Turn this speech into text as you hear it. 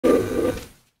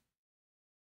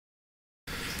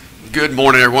Good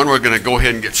morning, everyone. We're going to go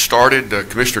ahead and get started.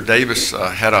 Commissioner Davis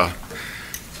had a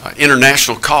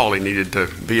international call he needed to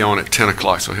be on at 10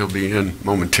 o'clock, so he'll be in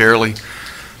momentarily.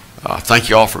 Thank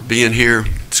you all for being here.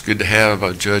 It's good to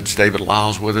have Judge David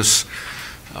Lyles with us,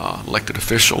 elected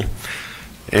official.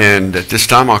 And at this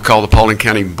time, I'll call the Paulding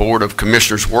County Board of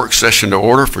Commissioners Work Session to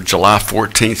order for July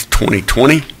 14th,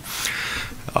 2020.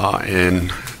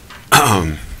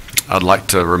 I'd like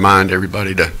to remind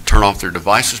everybody to turn off their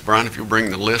devices. Brian, if you'll bring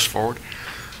the list forward.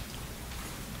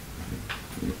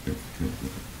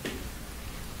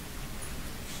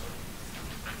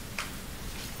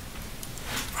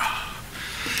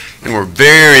 And we're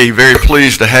very, very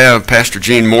pleased to have Pastor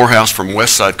Gene Morehouse from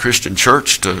Westside Christian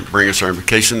Church to bring us our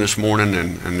invocation this morning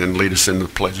and then lead us into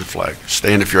the Pledge of Flag.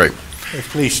 Stand if you're able. Yes,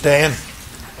 please stand.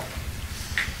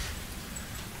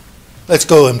 Let's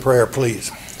go in prayer,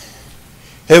 please.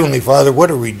 Heavenly Father,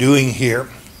 what are we doing here?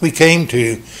 We came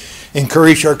to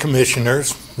encourage our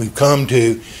commissioners. We've come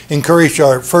to encourage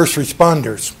our first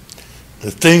responders.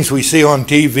 The things we see on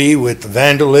TV with the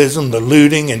vandalism, the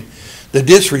looting, and the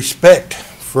disrespect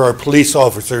for our police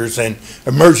officers and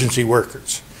emergency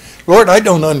workers. Lord, I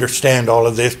don't understand all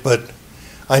of this, but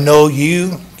I know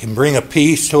you can bring a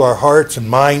peace to our hearts and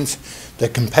minds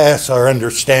that can pass our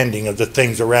understanding of the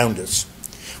things around us.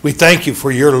 We thank you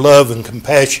for your love and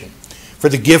compassion, for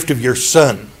the gift of your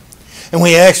Son. And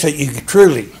we ask that you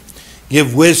truly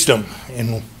give wisdom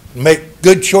and make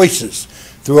good choices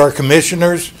through our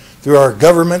commissioners, through our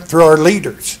government, through our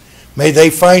leaders. May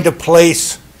they find a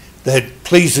place that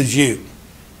pleases you,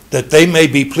 that they may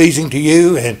be pleasing to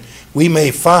you, and we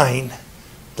may find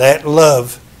that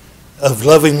love of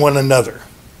loving one another,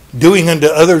 doing unto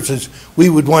others as we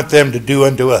would want them to do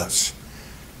unto us.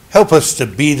 Help us to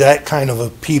be that kind of a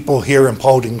people here in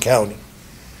Paulding County.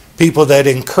 People that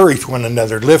encourage one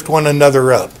another, lift one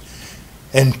another up,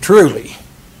 and truly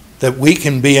that we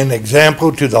can be an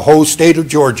example to the whole state of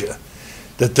Georgia,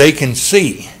 that they can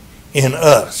see in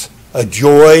us a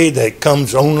joy that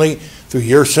comes only through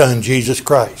your Son, Jesus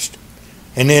Christ.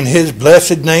 And in his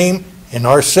blessed name and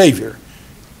our Savior,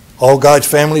 all God's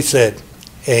family said,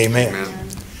 Amen. Amen.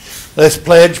 Let's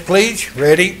pledge, please.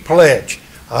 Ready? Pledge.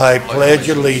 I pledge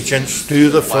allegiance to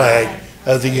the flag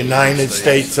of the United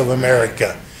States of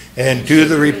America and to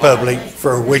the republic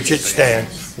for which it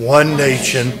stands, one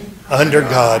nation, under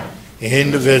God,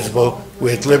 indivisible,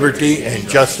 with liberty and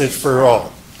justice for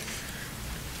all.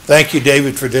 Thank you,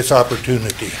 David, for this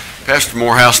opportunity. Pastor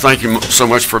Morehouse, thank you so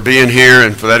much for being here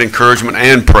and for that encouragement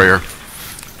and prayer.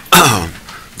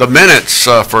 The minutes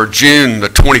for June the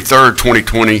 23rd,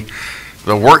 2020,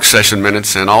 the work session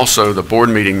minutes and also the board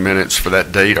meeting minutes for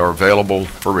that date are available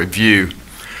for review.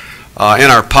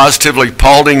 In our Positively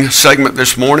Paulding segment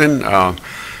this morning,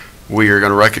 we are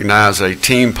going to recognize a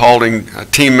Team Paulding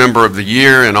Team Member of the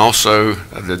Year and also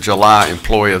the July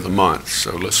Employee of the Month.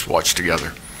 So let's watch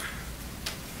together.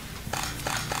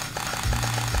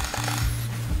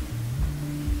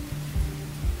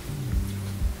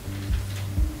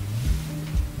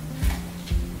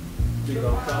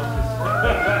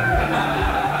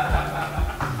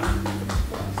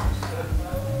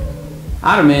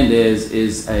 Ida Mendez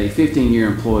is a 15-year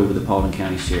employee with the Paulding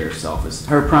County Sheriff's Office.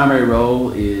 Her primary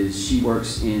role is she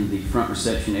works in the front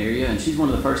reception area, and she's one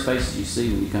of the first faces you see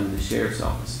when you come to the Sheriff's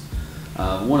Office.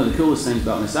 One of the coolest things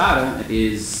about Miss Ida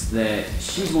is that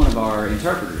she's one of our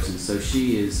interpreters, and so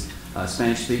she is a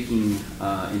Spanish-speaking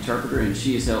interpreter, and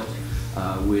she has helped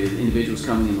with individuals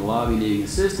coming in the lobby needing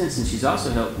assistance, and she's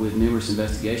also helped with numerous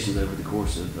investigations over the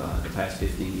course of the past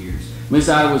 15 years. Ms.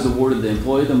 Ida was awarded the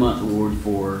Employee of the Month award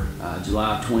for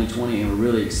July of 2020, and we're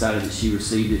really excited that she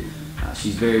received it.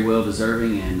 She's very well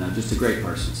deserving and just a great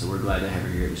person, so we're glad to have her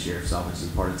here at the Sheriff's Office as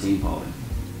part of Team Paulding.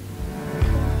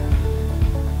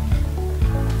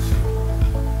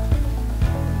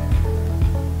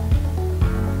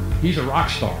 He's a rock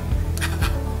star.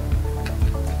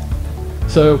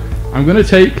 So I'm going to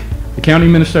take the county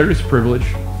administrator's privilege,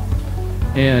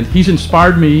 and he's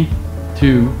inspired me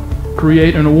to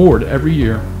create an award every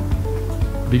year,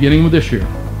 beginning with this year.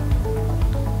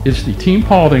 It's the Team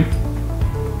Paulding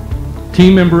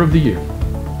Team Member of the Year.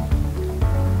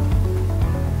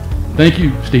 Thank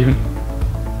you, Stephen.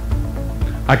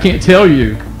 I can't tell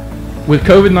you, with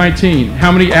COVID-19,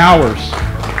 how many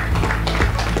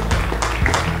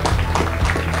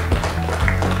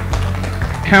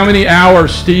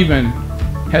hours Stephen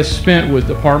has spent with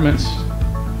departments,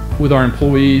 with our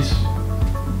employees,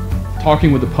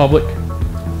 talking with the public,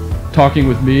 talking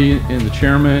with me and the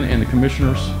chairman and the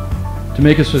commissioners to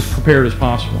make us as prepared as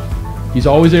possible. He's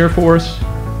always there for us.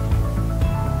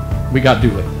 We got to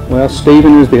do it. Well,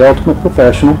 Stephen is the ultimate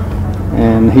professional.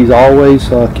 and he's always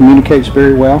communicates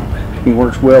very well. He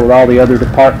works well with all the other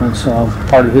departments.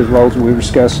 Part of his roles we were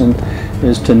discussing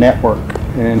is to network,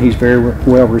 and he's very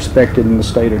well respected in the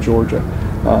state of Georgia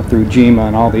through GEMA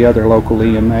and all the other local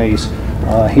EMAs.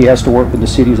 He has to work with the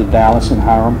cities of Dallas and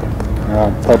Hiram,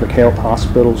 public health,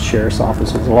 hospitals, sheriff's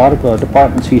offices. A lot of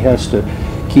departments he has to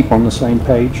keep on the same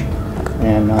page,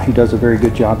 and he does a very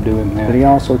good job doing that. But he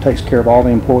also takes care of all the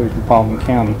employees in Paulding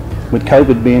County. With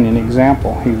COVID being an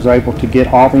example, he was able to get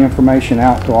all the information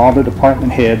out to all the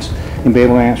department heads and be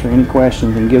able to answer any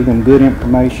questions and give them good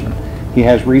information. He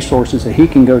has resources that he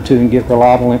can go to and get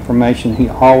reliable information. He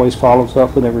always follows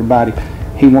up with everybody.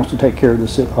 He wants to take care of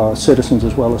the citizens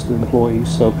as well as the employees.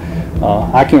 So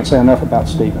I can't say enough about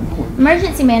Stephen.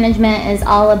 Emergency management is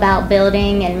all about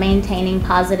building and maintaining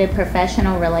positive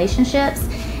professional relationships,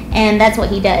 and that's what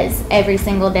he does every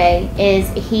single day. Is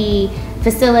he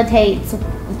facilitates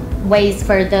ways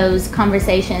for those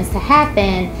conversations to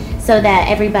happen so that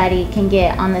everybody can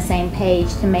get on the same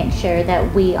page to make sure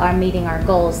that we are meeting our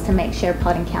goals to make sure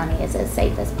Paulding County is as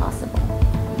safe as possible.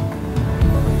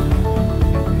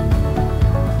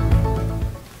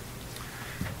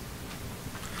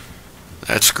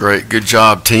 That's great. Good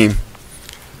job, team.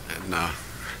 And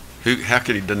how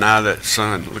could he deny that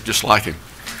son? Look just like him.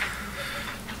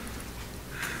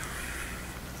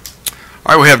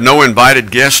 All right, we have no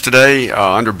invited guests today.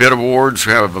 Under bid awards,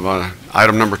 we have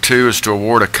item number 2 is to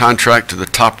award a contract to the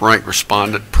top-ranked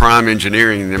respondent, Prime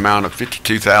Engineering, in the amount of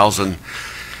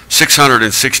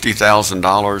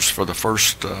 $52,660,000 for the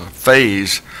first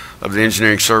phase of the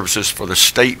engineering services for the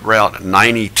State Route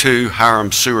 92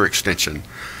 Hiram Sewer Extension.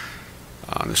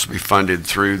 This will be funded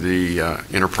through the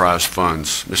enterprise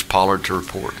funds. Ms. Pollard to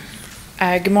report.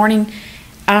 Good morning.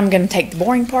 I'm going to take the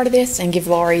boring part of this and give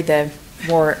Laurie the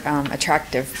more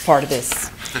attractive part of this.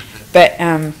 But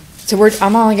so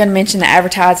I'm only going to mention the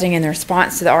advertising and the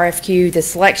response to the RFQ. The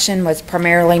selection was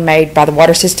primarily made by the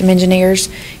water system engineers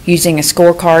using a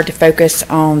scorecard to focus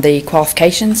on the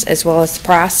qualifications as well as the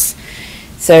price.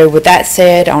 So with that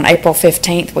said, on April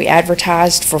 15th, we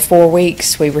advertised for 4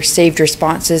 weeks. We received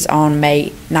responses on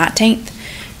May 19th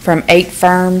from 8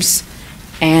 firms,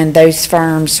 and those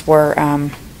firms were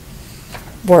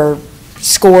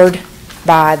scored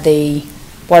by the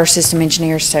water system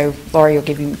engineers. So Laurie will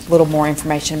give you a little more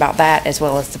information about that as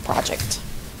well as the project.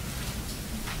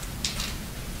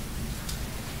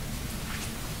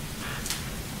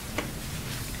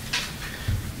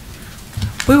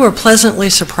 We were pleasantly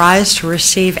surprised to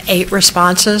receive 8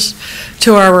 responses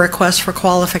to our request for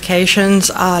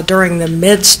qualifications during the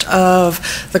midst of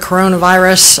the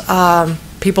coronavirus,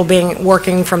 people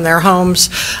working from their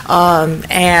homes,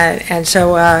 and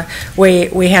so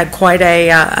we had quite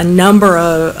a number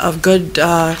of good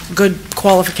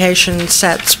qualification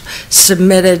sets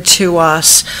submitted to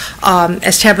us.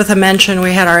 As Tabitha mentioned,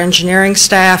 we had our engineering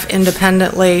staff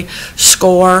independently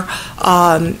score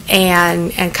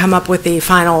and come up with the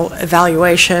final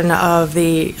evaluation of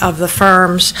the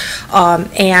firms,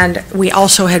 and we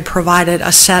also had provided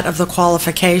a set of the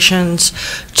qualifications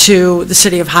to the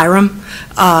city of Hiram,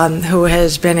 who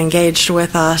has been engaged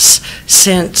with us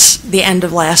since the end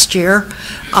of last year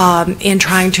in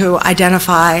trying to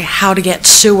identify how to get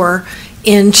sewer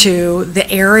into the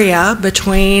area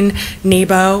between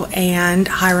Nebo and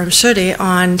Hiram City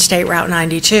on State Route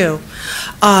 92.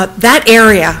 That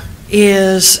area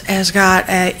has got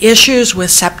issues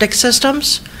with septic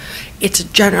systems. It's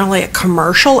generally a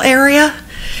commercial area,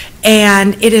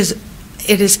 and it is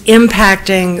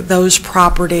impacting those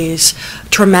properties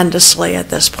tremendously at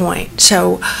this point.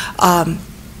 So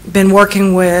been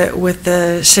working with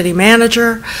the city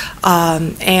manager,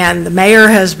 and the mayor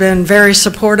has been very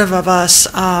supportive of us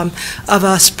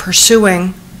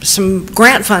pursuing some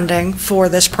grant funding for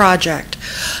this project.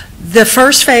 The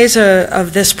first phase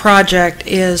of this project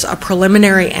is a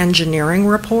preliminary engineering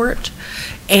report,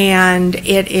 and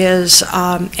it is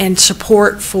in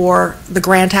support for the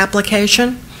grant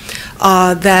application.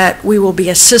 That we will be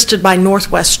assisted by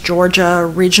Northwest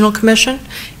Georgia Regional Commission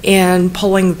in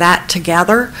pulling that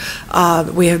together.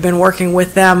 We have been working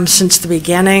with them since the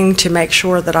beginning to make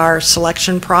sure that our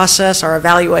selection process, our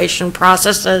evaluation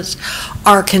processes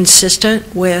are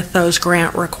consistent with those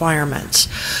grant requirements.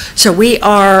 So we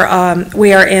are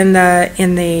in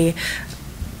the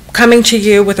coming to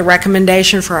you with a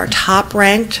recommendation for our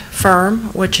top-ranked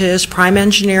firm, which is Prime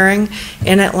Engineering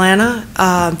in Atlanta.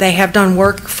 They have done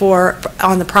work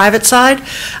on the private side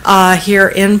here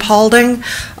in Paulding,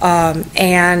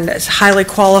 and it's a highly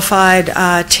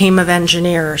qualified team of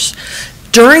engineers.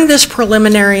 During this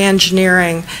preliminary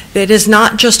engineering, it is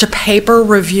not just a paper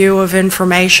review of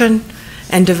information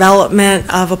and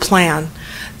development of a plan.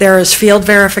 There is field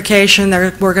verification.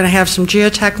 We're going to have some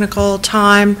geotechnical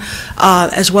time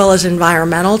as well as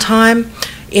environmental time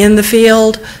in the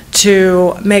field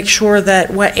to make sure that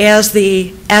as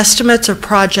the estimates of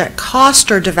project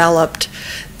cost are developed,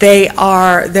 we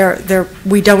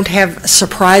don't have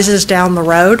surprises down the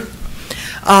road.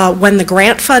 When the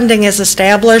grant funding is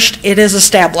established, it is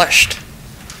established.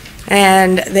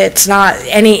 And it's not,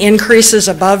 any increases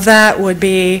above that would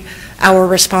be our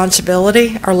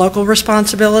responsibility, our local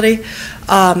responsibility,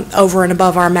 over and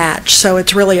above our match. So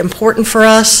it's really important for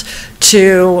us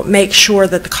to make sure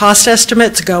that the cost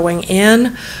estimates going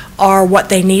in are what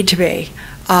they need to be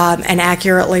and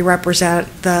accurately represent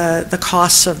the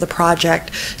costs of the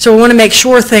project. So we want to make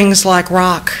sure things like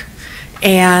rock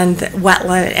and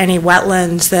any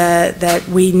wetlands that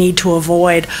we need to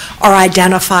avoid are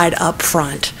identified up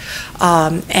front.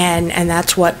 And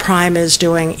that's what Prime is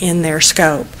doing in their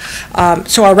scope.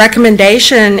 So our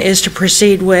recommendation is to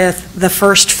proceed with the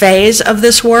first phase of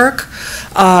this work,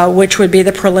 which would be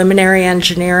the preliminary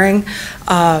engineering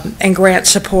and grant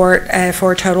support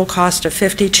for a total cost of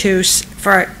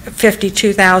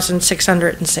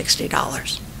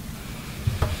 $52,660.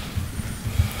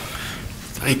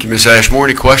 Thank you, Ms. Ashmore.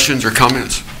 Any questions or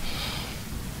comments?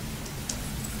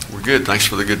 We're good. Thanks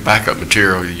for the good backup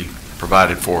material you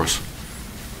provided for us.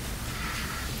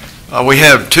 We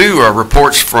have two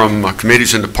reports from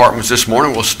committees and departments this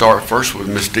morning. We'll start first with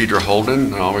Ms. Deidre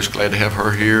Holden. I'm always glad to have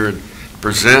her here and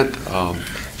present.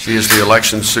 She is the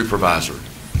election supervisor.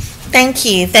 Thank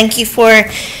you. Thank you for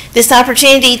this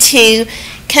opportunity to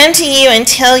come to you and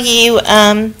tell you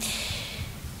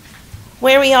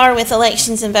where we are with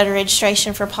elections and voter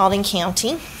registration for Paulding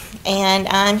County. And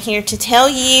I'm here to tell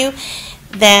you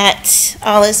that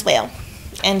all is well,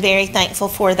 and very thankful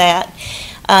for that.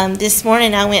 This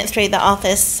morning I went through the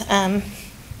office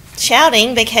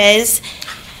shouting because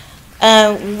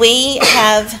we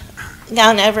have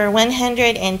gone over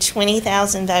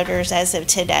 120,000 voters as of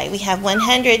today. We have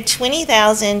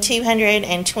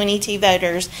 120,222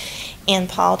 voters in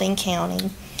Paulding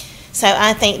County. So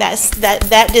I think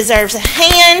that deserves a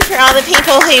hand for all the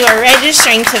people who are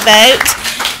registering to vote.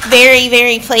 Very,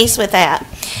 very pleased with that.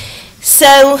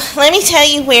 So let me tell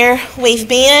you where we've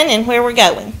been and where we're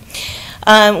going.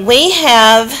 We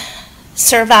have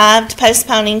survived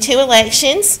postponing 2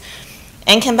 elections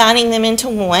and combining them into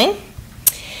one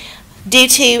due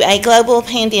to a global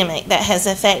pandemic that has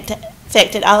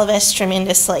affected all of us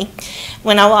tremendously.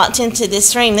 When I walked into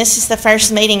this room, this is the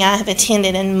first meeting I have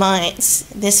attended in months.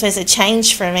 This was a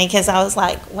change for me because I was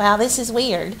like, wow, this is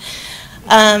weird.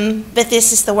 But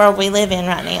this is the world we live in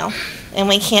right now, and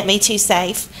we can't be too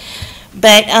safe.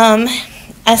 But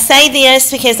I say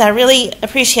this because I really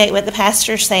appreciate what the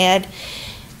pastor said,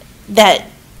 that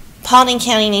Paulding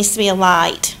County needs to be a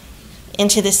light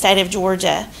into the state of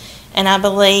Georgia. And I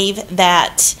believe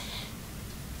that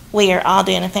we are all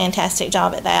doing a fantastic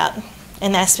job at that.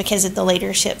 And that's because of the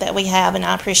leadership that we have, and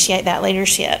I appreciate that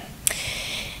leadership.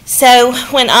 So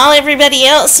when everybody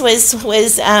else was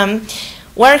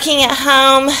working at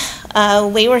home,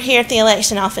 we were here at the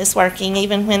election office working,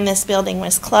 even when this building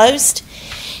was closed.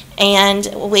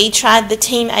 And we tried the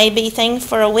Team AB thing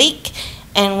for a week,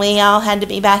 and we all had to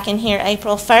be back in here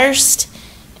April 1st,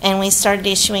 and we started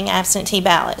issuing absentee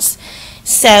ballots.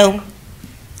 So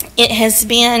it has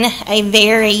been a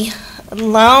very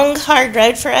long, hard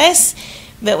road for us,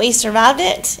 but we survived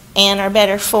it and are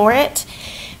better for it.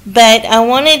 But I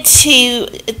wanted to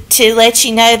let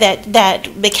you know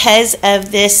that because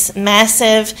of this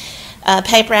massive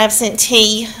paper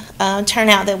absentee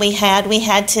turnout that we had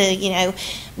to,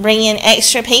 bring in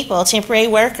extra people, temporary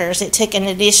workers. It took an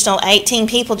additional 18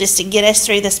 people just to get us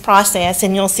through this process,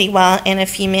 and you'll see why in a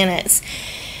few minutes.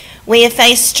 We have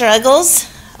faced struggles,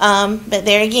 but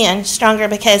there again, stronger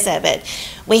because of it.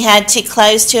 We had to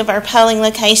close 2 of our polling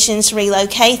locations,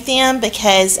 relocate them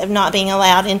because of not being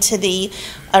allowed into the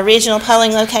original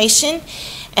polling location.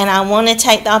 And I want to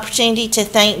take the opportunity to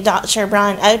thank Dr.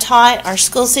 Brian Otot, our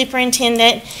school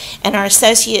superintendent, and our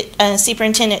associate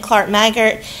superintendent, Clark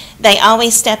Maggart. They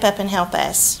always step up and help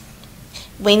us.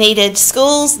 We needed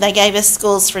schools. They gave us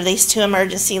schools for these 2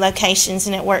 emergency locations,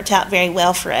 and it worked out very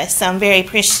well for us. So I'm very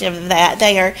appreciative of that.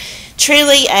 They are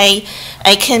truly a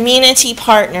community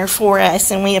partner for us,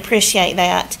 and we appreciate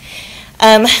that.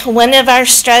 One of our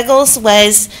struggles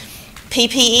was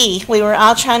PPE. We were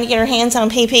all trying to get our hands on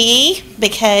PPE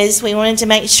because we wanted to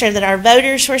make sure that our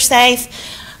voters were safe,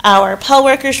 our poll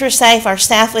workers were safe, our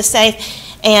staff was safe,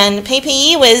 and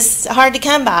PPE was hard to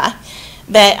come by.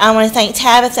 But I want to thank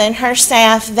Tabitha and her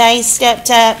staff. They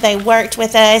stepped up, they worked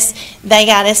with us, they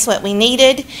got us what we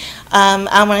needed.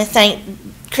 I want to thank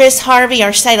Chris Harvey,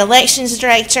 our state elections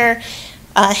director,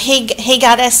 he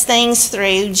got us things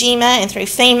through GMA and through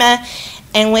FEMA,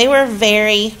 and we were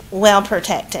very well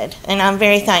protected. And I'm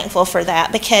very thankful for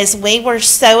that, because we were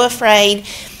so afraid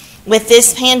with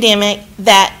this pandemic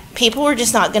that people were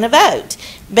just not going to vote.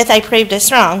 But they proved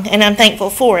us wrong, and I'm thankful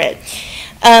for it.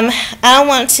 I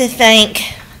want to thank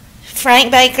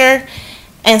Frank Baker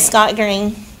and Scott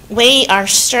Green. We are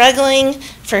struggling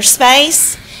for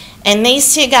space, and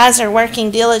these two guys are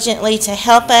working diligently to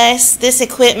help us. This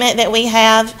equipment that we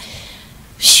have,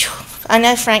 I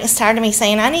know Frank's tired of me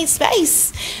saying I need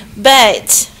space,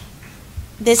 but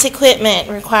this equipment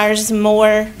requires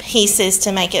more pieces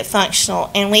to make it functional,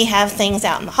 and we have things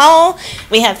out in the hall,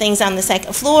 we have things on the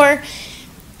second floor,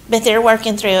 but they're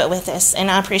working through it with us, and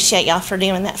I appreciate y'all for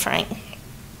doing that, Frank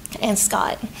and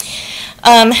Scott.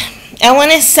 I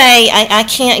want to say I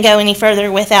can't go any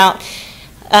further without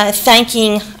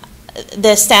thanking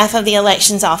the staff of the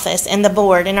elections office and the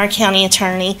board and our county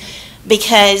attorney,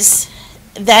 because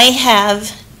they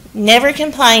have never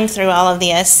complained through all of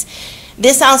this.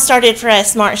 This all started for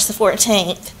us March the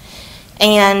 14th,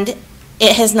 and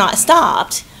it has not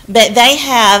stopped. But they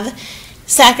have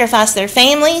sacrificed their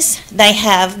families. They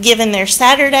have given their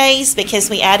Saturdays, because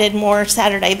we added more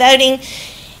Saturday voting.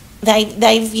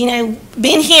 They've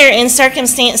been here in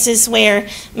circumstances where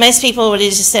most people would have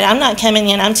just said, I'm not coming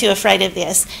in, I'm too afraid of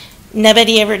this.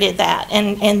 Nobody ever did that.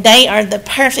 And they are the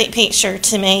perfect picture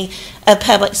to me of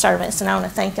public servants, and I want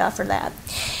to thank God for that.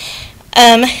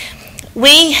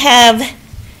 We have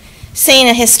seen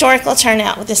a historical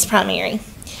turnout with this primary.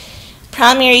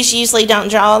 Primaries usually don't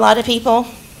draw a lot of people.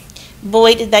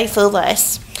 Boy, did they fool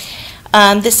us.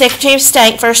 The Secretary of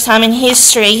State, first time in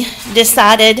history,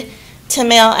 decided to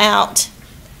mail out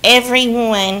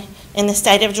everyone in the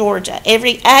state of Georgia,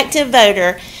 every active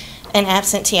voter, an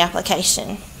absentee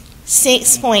application.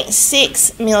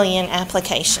 6.6 million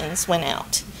applications went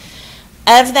out.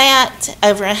 Of that,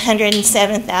 over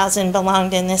 107,000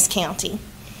 belonged in this county.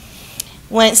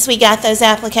 Once we got those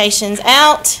applications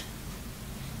out,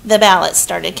 the ballots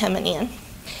started coming in.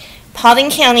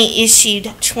 Paulding County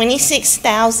issued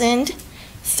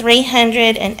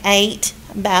 26,308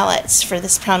 ballots for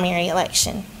this primary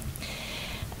election.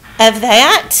 Of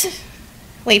that,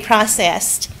 we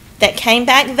processed, that came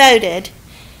back voted,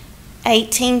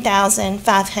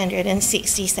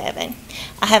 18,567.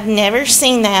 I have never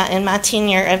seen that in my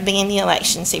tenure of being the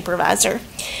election supervisor,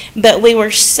 but we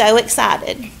were so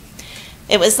excited.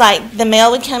 It was like the mail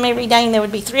would come every day, and there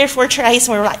would be 3 or 4 trays,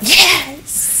 and we were like,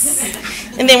 yes!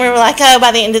 And then we were like, oh,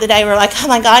 by the end of the day, we were like, oh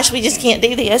my gosh, we just can't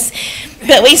do this.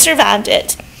 But we survived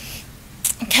it.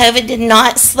 COVID did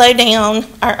not slow down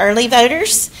our early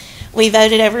voters. We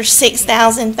voted over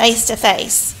 6,000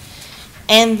 face-to-face.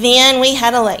 And then we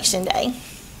had Election Day.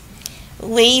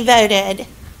 We voted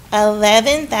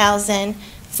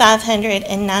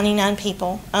 11,599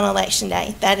 people on Election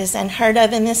Day. That is unheard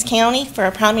of in this county for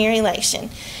a primary election.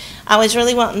 I was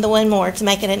really wanting the one more to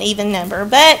make it an even number,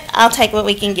 but I'll take what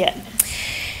we can get.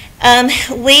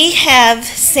 We have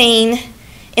seen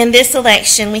in this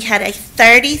election, we had a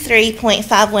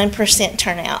 33.51%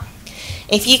 turnout.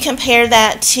 If you compare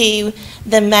that to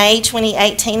the May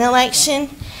 2018 election,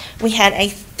 we had a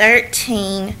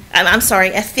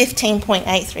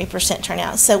 15.83%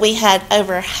 turnout. So we had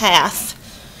over half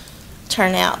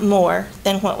turnout more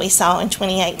than what we saw in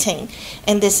 2018.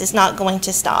 And this is not going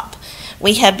to stop.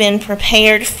 We have been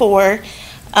prepared for,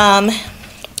 from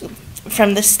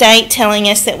the state telling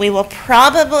us that we will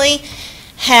probably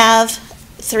have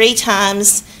 3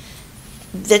 times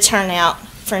the turnout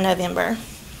for November.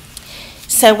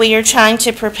 So we are trying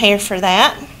to prepare for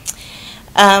that.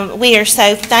 We are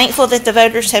so thankful that the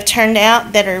voters have turned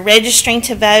out, that are registering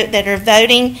to vote, that are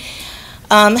voting.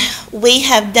 We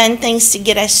have done things to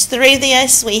get us through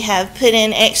this. We have put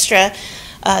in extra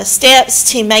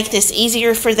steps to make this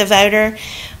easier for the voter.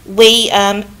 We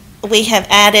have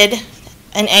added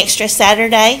an extra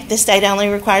Saturday. The state only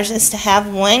requires us to have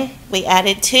 1. We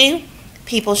added 2.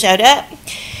 People showed up.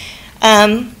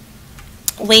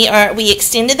 We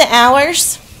extended the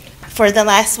hours for the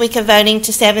last week of voting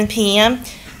to 7 p.m.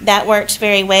 That worked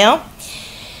very well.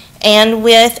 And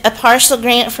with a partial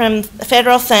grant from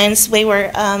federal funds, we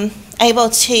were able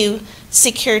to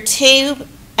secure 2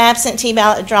 absentee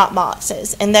ballot drop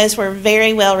boxes, and those were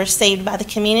very well received by the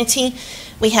community.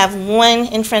 We have 1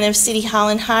 in front of City Hall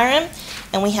in Hiram,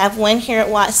 and we have 1 here at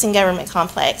Watson Government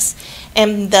Complex.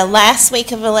 And the last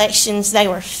week of elections, they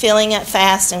were filling up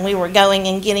fast, and we were going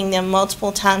and getting them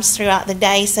multiple times throughout the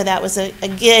day, so that was a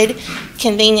good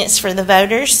convenience for the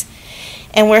voters.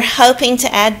 And we're hoping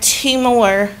to add 2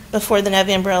 more before the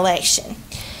November election.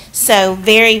 So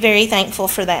very, very thankful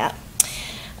for that.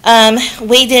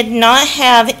 We did not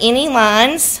have any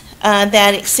lines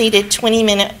that exceeded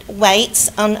 20-minute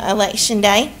waits on Election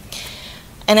Day.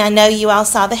 And I know you all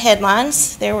saw the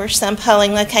headlines. There were some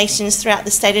polling locations throughout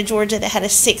the state of Georgia that had a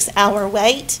 6-hour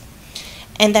wait.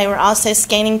 And they were also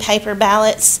scanning paper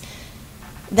ballots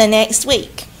the next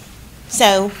week.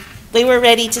 So we were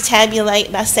ready to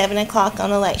tabulate by 7 o'clock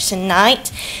on election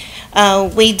night.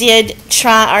 We did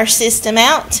try our system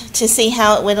out to see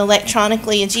how it would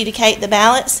electronically adjudicate the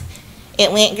ballots.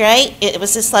 It went great. It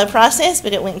was a slow process,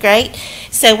 but it went great.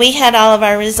 So we had all of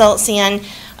our results in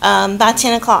by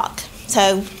 10 o'clock.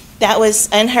 So that was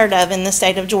unheard of in the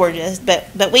state of Georgia,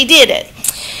 but we did it.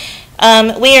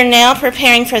 We are now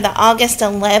preparing for the August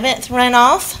 11th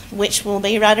runoff, which will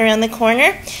be right around the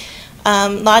corner.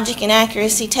 Logic and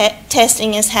accuracy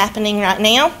testing is happening right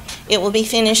now. It will be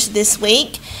finished this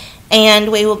week,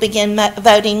 and we will begin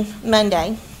voting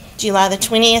Monday, July the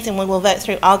 20th, and we will vote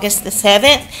through August the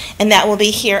 7th, and that will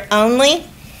be here only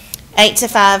 8 to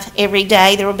 5 every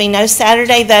day. There will be no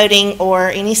Saturday voting or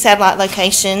any satellite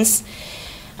locations.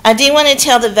 I do want to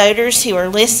tell the voters who are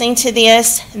listening to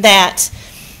this that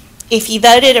if you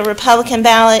voted a Republican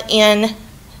ballot in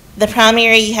the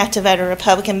primary, you have to vote a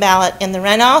Republican ballot in the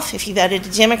runoff. If you voted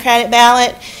a Democratic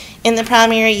ballot in the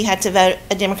primary, you have to vote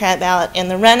a Democratic ballot in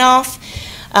the runoff.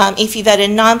 If you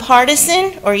voted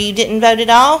nonpartisan or you didn't vote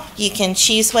at all, you can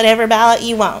choose whatever ballot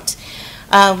you want.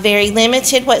 Very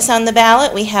limited what's on the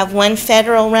ballot. We have 1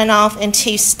 federal runoff and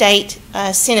 2 state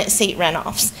Senate seat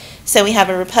runoffs. So we have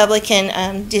a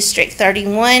Republican District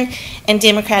 31 and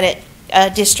Democratic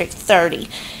District 30.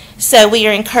 So we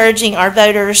are encouraging our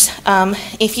voters,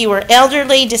 if you are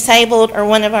elderly, disabled, or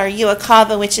one of our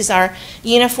UACAVA, which is our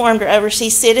uniformed or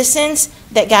overseas citizens,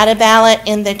 that got a ballot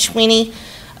in the June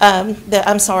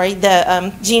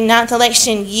 9th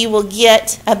election, you will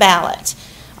get a ballot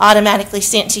automatically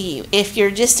sent to you. If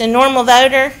you're just a normal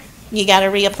voter, you got to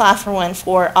reapply for one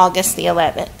for August the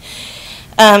 11th.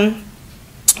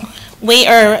 We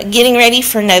are getting ready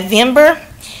for November,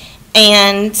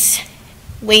 and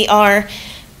we are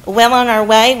well on our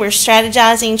way. We're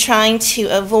strategizing, trying to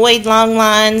avoid long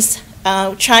lines,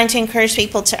 trying to encourage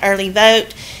people to early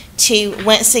vote, to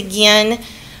once again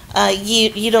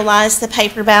utilize the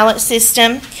paper ballot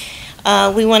system.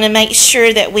 We want to make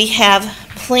sure that we have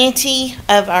plenty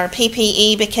of our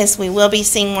PPE because we will be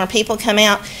seeing more people come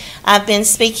out. I've been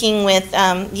speaking with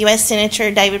U.S. Senator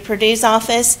David Perdue's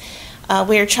office.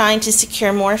 We are trying to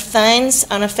secure more funds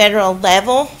on a federal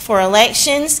level for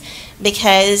elections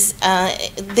because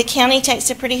the county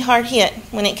takes a pretty hard hit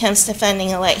when it comes to funding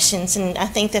elections, and I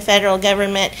think the federal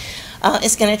government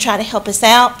is going to try to help us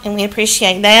out, and we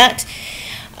appreciate that.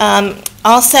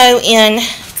 Also,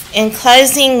 in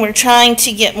closing, we're trying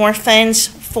to get more funds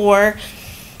for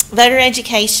voter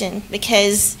education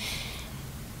because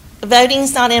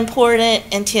voting's not important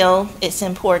until it's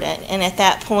important, and at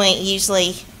that point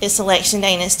usually it's election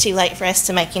day and it's too late for us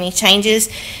to make any changes.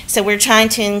 So we're trying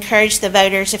to encourage the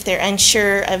voters, if they're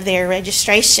unsure of their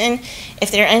registration, if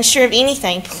they're unsure of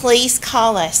anything, please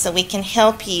call us so we can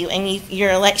help you, and your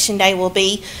election day will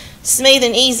be smooth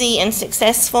and easy and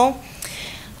successful.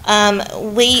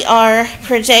 We are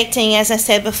projecting, as I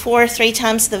said before, 3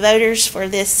 times the voters for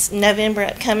this November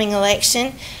upcoming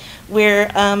election.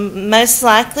 We're most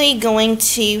likely going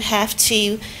to have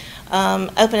to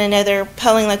open another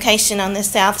polling location on the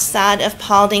south side of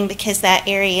Paulding because that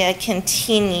area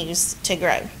continues to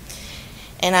grow.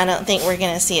 And I don't think we're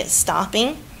going to see it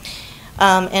stopping.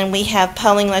 And we have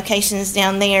polling locations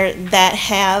down there that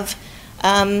have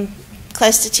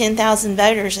close to 10,000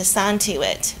 voters assigned to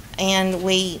it. And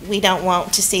we don't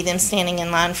want to see them standing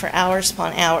in line for hours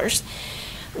upon hours.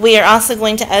 We are also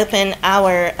going to open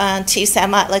our 2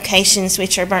 satellite locations,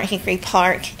 which are Burnt Hickory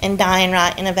Park and Diane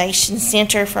Wright Innovation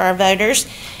Center for our voters,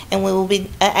 and we will be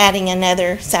adding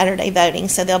another Saturday voting.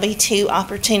 So there'll be 2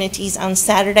 opportunities on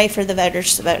Saturday for the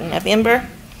voters to vote in November.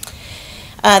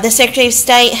 The Secretary of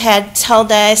State had told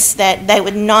us that they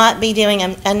would not be doing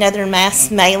another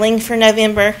mass mailing for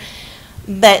November,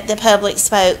 but the public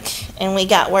spoke, and we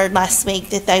got word last week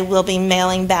that they will be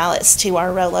mailing ballots to our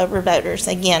rollover voters.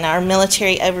 Again, our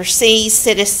military overseas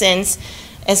citizens,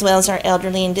 as well as our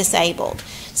elderly and disabled.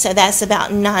 So that's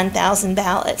about 9,000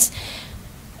 ballots.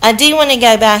 I do want to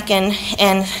go back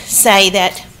and say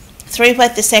that through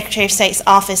what the Secretary of State's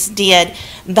office did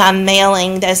by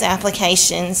mailing those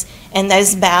applications and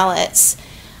those ballots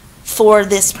for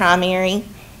this primary,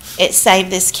 it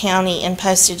saved this county in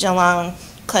postage alone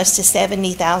close to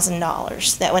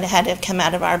 $70,000 that would have had to come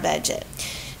out of our budget.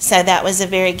 So that was a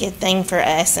very good thing for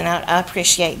us, and I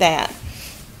appreciate that.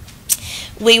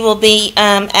 We will be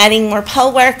adding more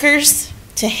poll workers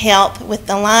to help with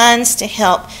the lines, to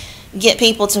help get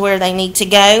people to where they need to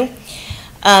go.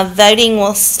 Voting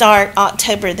will start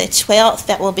October the 12th.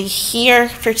 That will be here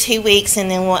for 2 weeks, and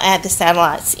then we'll add the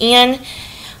satellites in.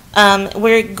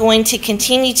 We're going to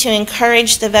continue to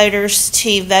encourage the voters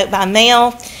to vote by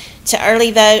mail, to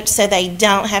early vote, so they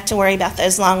don't have to worry about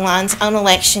those long lines on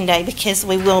Election Day, because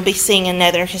we will be seeing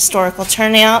another historical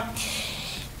turnout.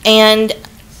 And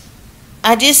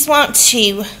I just want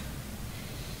to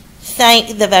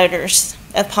thank the voters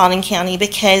of Paulding County,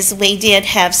 because we did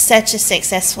have such a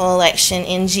successful election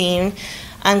in June.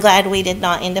 I'm glad we did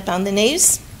not end up on the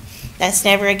news. That's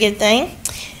never a good thing.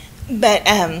 But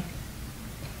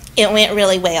it went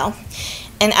really well.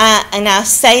 And I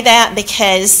say that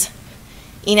because,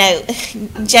 you know,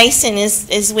 Jason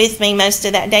is with me most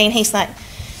of that day, and he's like,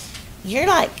 "You're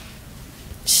like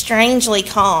strangely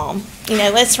calm. You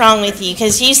know, what's wrong with you?"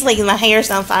 Because usually my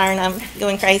hair's on fire and I'm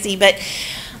going crazy. But,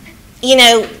 you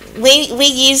know, we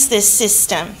used this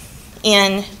system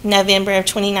in November of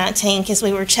 2019 because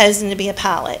we were chosen to be a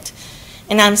pilot.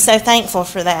 And I'm so thankful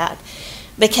for that,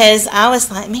 because I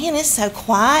was like, man, it's so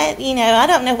quiet. You know, I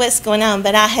don't know what's going on.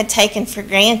 But I had taken for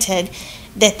granted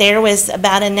that there was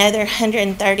about another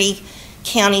 130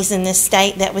 counties in this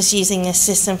state that was using this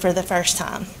system for the first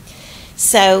time.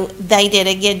 So they did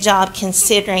a good job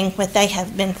considering what they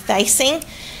have been facing.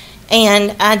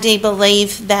 And I do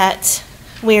believe that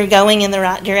we're going in the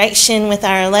right direction with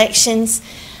our elections.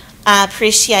 I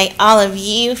appreciate all of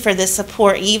you for the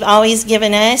support you've always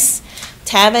given us.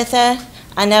 Tabitha,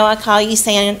 I know I call you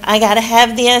saying, I got to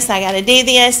have this, I got to do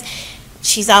this.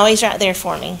 She's always right there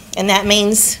for me, and that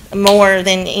means more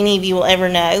than any of you will ever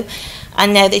know. I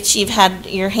know that you've had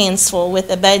your hands full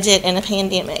with a budget and a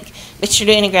pandemic, but you're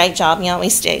doing a great job, and you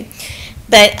always do.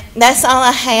 But that's all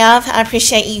I have. I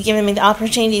appreciate you giving me the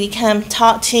opportunity to come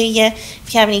talk to you.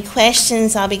 If you have any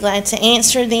questions, I'll be glad to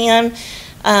answer them.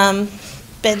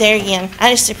 But there again,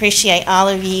 I just appreciate all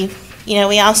of you. You know,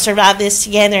 we all survived this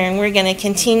together, and we're going to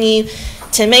continue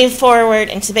to move forward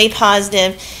and to be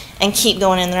positive and keep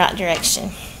going in the right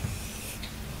direction.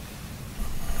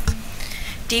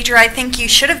 Deidre, I think you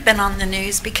should have been on the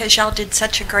news because y'all did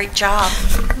such a great job.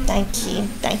 Thank you.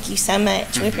 Thank you so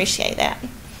much. We appreciate that.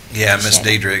 Yeah, Miss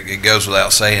Deidre, it goes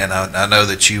without saying. I know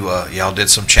that y'all did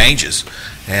some changes,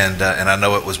 and I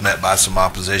know it was met by some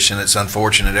opposition. It's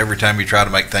unfortunate every time you try to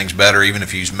make things better, even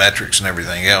if you use metrics and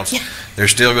everything else,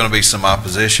 there's still going to be some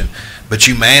opposition. But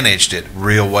you managed it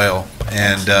real well,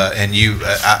 and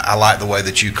I like the way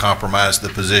that you compromised the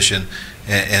position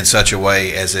in such a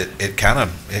way as it kind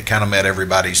of met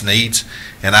everybody's needs.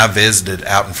 And I visited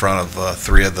out in front of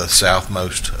 3 of the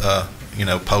southmost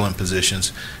polling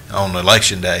positions on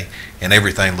election day, and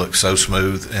everything looked so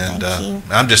smooth. And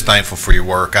I'm just thankful for your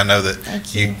work. I know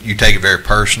that you take it very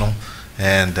personal,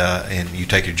 and you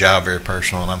take your job very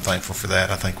personal, and I'm thankful for that.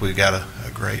 I think we've got a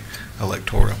great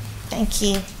electoral. Thank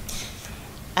you.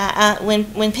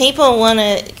 When people want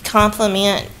to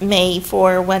compliment me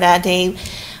for what I do,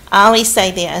 I always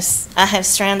say this: I have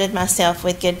surrounded myself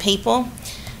with good people.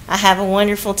 I have a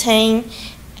wonderful team,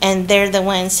 and they're the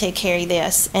ones who carry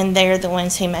this, and they're the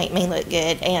ones who make me look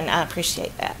good, and I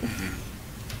appreciate that.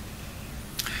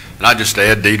 And I just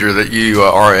add, Deidre, that you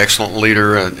are an excellent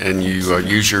leader, and you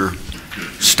use your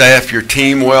staff, your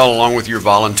team well, along with your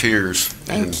volunteers.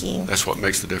 Thank you. That's what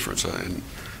makes the difference.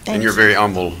 And you're very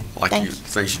humble, like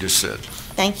things you just said.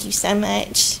 Thank you so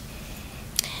much.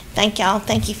 Thank y'all.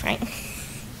 Thank you, Frank.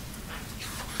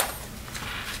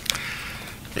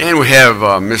 And we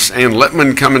have Ms. Ann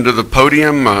Littman coming to the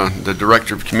podium, the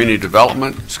Director of Community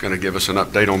Development. She's going to give us an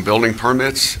update on building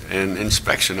permits and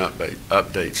inspection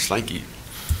updates. Thank you.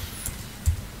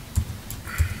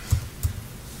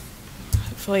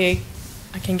 Hopefully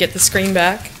I can get the screen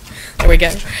back. There we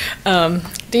go.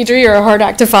 Deidre, you're a hard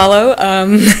act to follow,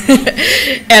 and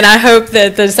I hope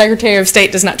that the Secretary of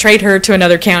State does not trade her to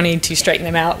another county to straighten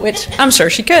them out, which I'm sure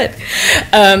she could.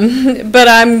 But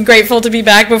I'm grateful to be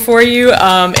back before you.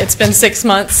 It's been 6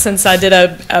 months since I did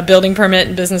a building permit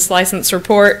and business license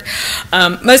report.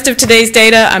 Most of today's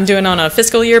data I'm doing on a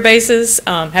fiscal year basis.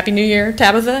 Happy New Year,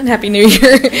 Tabitha, and Happy New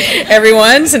Year,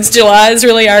 everyone, since July is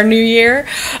really our new year.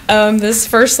 This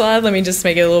first slide, let me just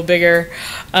make it a little bigger.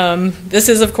 This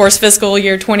is, of course, fiscal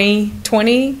year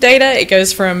 2020 data. It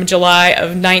goes from July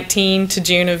of 19 to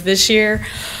June of this year.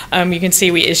 You can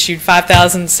see we issued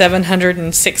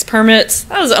 5,706 permits.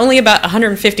 That was only about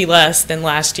 150 less than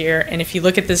last year. And if you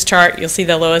look at this chart, you'll see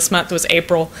the lowest month was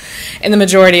April. And the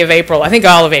majority of April, I think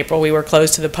all of April, we were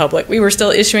closed to the public. We were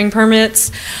still issuing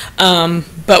permits,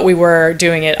 but we were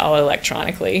doing it all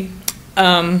electronically.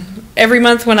 Every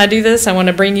month when I do this, I want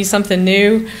to bring you something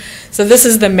new. So this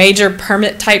is the major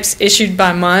permit types issued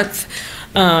by month.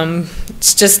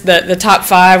 It's just the top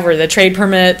 5 were the trade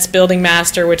permits, building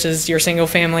master, which is your single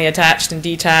family attached and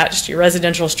detached, your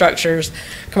residential structures,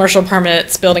 commercial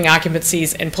permits, building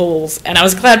occupancies, and pools. And I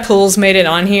was glad pools made it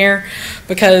on here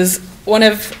because one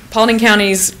of Paulding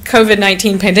County's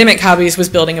COVID-19 pandemic hobbies was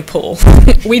building a pool.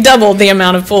 We doubled the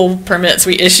amount of pool permits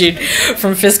we issued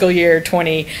from fiscal year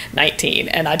 2019.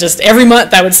 And every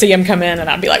month I would see them come in and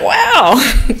I'd be like, wow,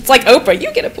 it's like Oprah,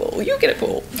 you get a pool, you get a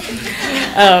pool.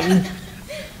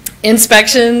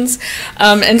 Inspections.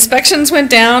 Inspections went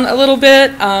down a little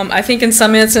bit. I think in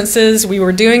some instances we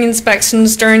were doing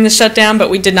inspections during the shutdown,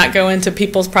 but we did not go into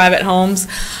people's private homes.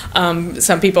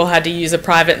 Some people had to use a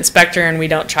private inspector, and we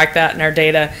don't track that in our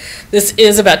data. This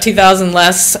is about 2,000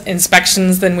 less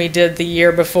inspections than we did the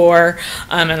year before,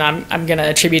 and I'm going to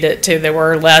attribute it to there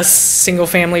were less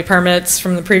single-family permits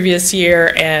from the previous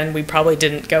year, and we probably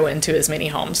didn't go into as many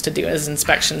homes to do as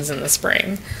inspections in the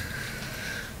spring.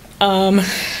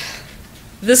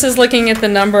 This is looking at the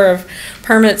number of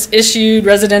permits issued,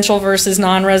 residential versus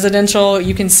non-residential.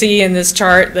 You can see in this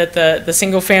chart that the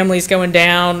single family is going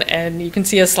down, and you can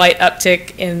see a slight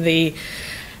uptick in the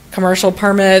commercial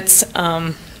permits.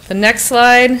 The next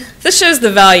slide, this shows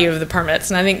the value of the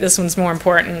permits, and I think this one's more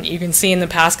important. You can see in the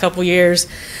past couple years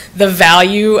the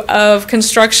value of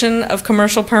construction of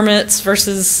commercial permits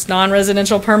versus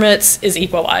non-residential permits is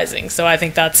equalizing. So I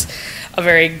think that's a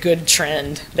very good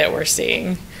trend that we're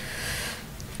seeing.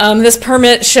 This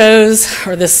permit shows,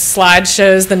 or this slide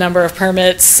shows the number of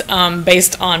permits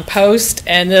based on post,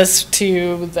 and this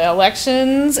to the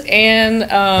elections, and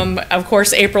of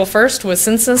course April 1st was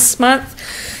census month.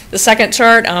 The second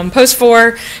chart, post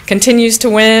 4 continues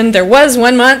to win. There was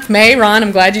one month, May, Ron,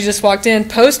 I'm glad you just walked in,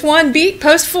 post 1 beat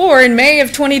post 4 in May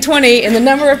of 2020 in the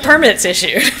number of permits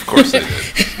issued. Of course it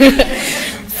did.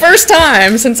 First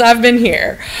time since I've been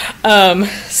here.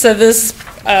 So this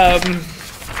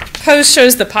post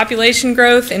shows the population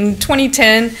growth. In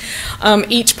 2010,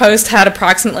 each post had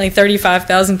approximately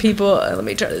 35,000 people. Let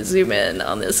me try to zoom in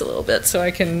on this a little bit so I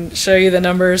can show you the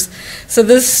numbers. So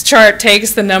this chart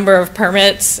takes the number of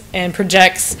permits and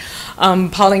projects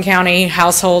Paulding County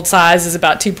household size is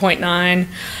about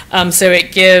 2.9. So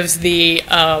it gives the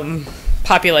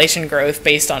population growth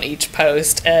based on each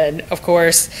post. And of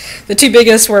course, the two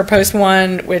biggest were post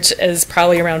 1, which is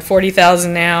probably around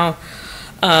 40,000 now,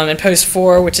 and post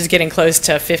 4, which is getting close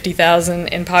to 50,000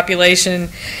 in population.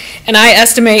 And I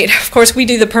estimate, of course, we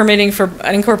do the permitting for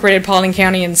unincorporated Paulding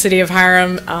County and City of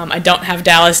Hiram. I don't have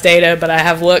Dallas data, but I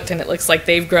have looked, and it looks like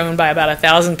they've grown by about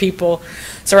 1,000 people.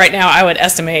 So right now, I would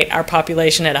estimate our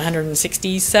population at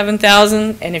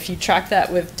 167,000. And if you track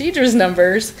that with Deidre's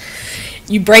numbers,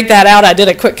 you break that out. I did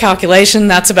a quick calculation.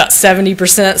 That's about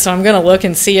 70%. So I'm going to look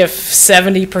and see if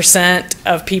 70%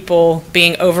 of people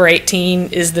being over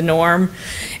 18 is the norm.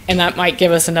 And that might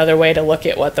give us another way to look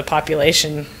at what the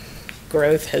population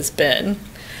growth has been.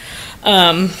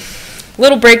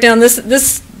 Little breakdown.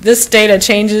 This data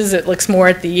changes. It looks more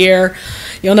at the year.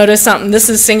 You'll notice something. This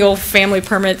is single family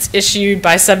permits issued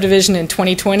by subdivision in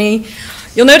 2020.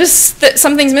 You'll notice that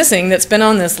something's missing that's been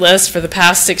on this list for the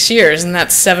past 6 years, and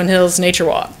that's Seven Hills Nature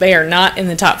Walk. They are not in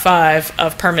the top 5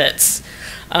 of permits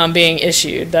being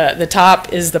issued. The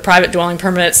top is the private dwelling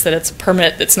permits, that it's a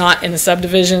permit that's not in the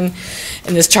subdivision.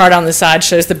 And this chart on the side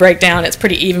shows the breakdown. It's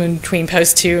pretty even between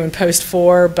post 2 and post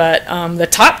 4, but the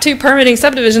top 2 permitting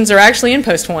subdivisions are actually in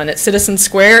post 1. It's Citizen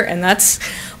Square, and that's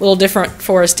a little different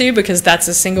for us too because that's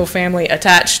a single family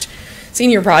attached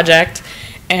senior project.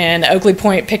 And Oakley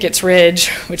Point Pickett's Ridge,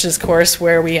 which is, of course,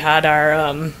 where we had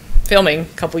our filming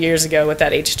a couple years ago with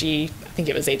that I think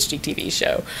it was HGTV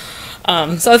show.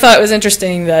 So I thought it was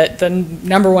interesting that the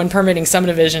 #1 permitting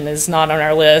subdivision is not on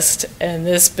our list. And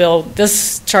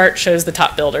this chart shows the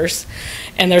top builders.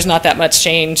 And there's not that much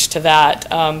change to that.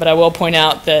 But I will point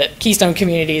out that Keystone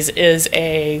Communities is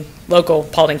a local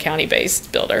Paulding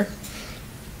County-based builder.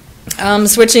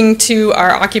 Switching to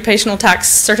our occupational tax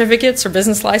certificates or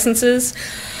business licenses.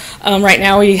 Right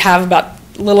now we have about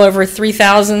a little over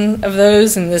 3,000 of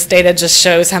those, and this data just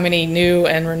shows how many new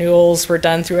and renewals were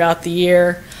done throughout the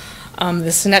year.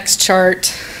 This next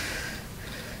chart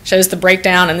shows the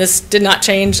breakdown, and this did not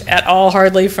change at all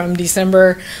hardly from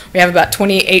December. We have about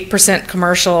 28%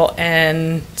 commercial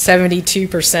and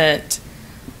 72%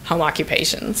 home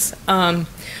occupations.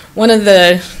 One of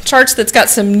the charts that's got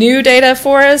some new data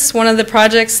for us, one of the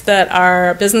projects that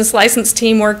our business license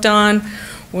team worked on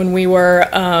when we were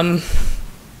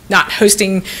not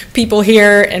hosting people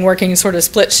here and working sort of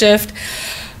split shift,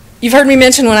 You've heard me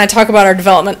mention when I talk about our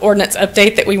development ordinance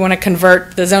update that we want to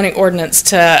convert the zoning ordinance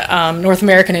to North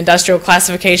American Industrial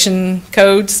Classification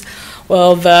codes.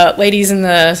 Well, the ladies in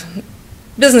the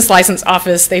business license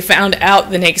office, they found out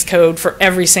the NAICS code for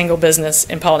every single business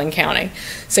in Paulding County.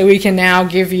 So we can now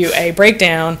give you a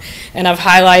breakdown, and I've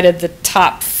highlighted the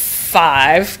top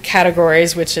 5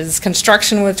 categories, which is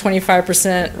construction with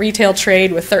 25%, retail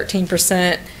trade with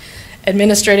 13%,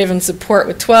 administrative and support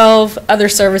with 12, other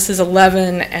services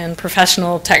 11, and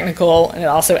professional technical, and it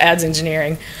also adds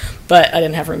engineering, but I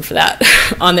didn't have room for that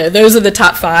on there. Those are the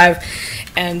top 5,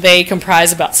 and they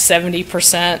comprise about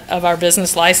 70% of our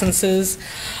business licenses.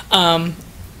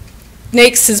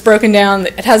 NAICS is broken down,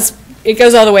 it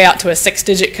goes all the way out to a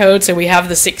 6-digit code, so we have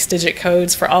the 6-digit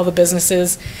codes for all the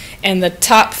businesses, and the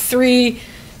top 3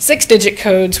 6-digit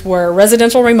codes were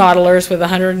residential remodelers with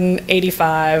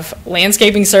 185,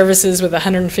 landscaping services with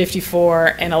 154,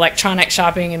 and electronic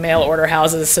shopping and mail order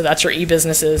houses, so that's your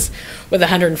e-businesses, with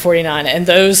 149. And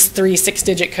those 3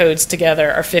 6-digit codes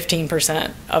together are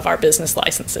 15% of our business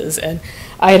licenses. And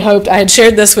I had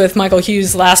shared this with Michael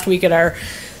Hughes last week at our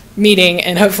meeting,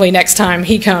 and hopefully next time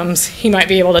he comes, he might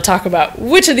be able to talk about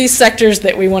which of these sectors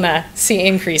that we want to see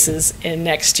increases in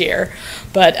next year.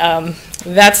 But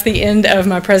that's the end of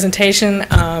my presentation.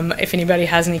 If anybody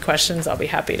has any questions, I'll be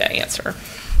happy to answer.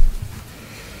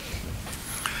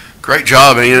 Great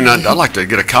job, Ian. I'd like to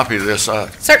get a copy of this.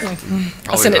 Certainly.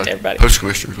 I'll send it to everybody.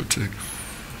 Post-commissioners would too.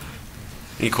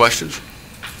 Any questions?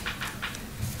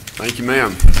 Thank you,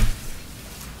 ma'am.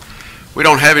 We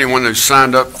don't have anyone who's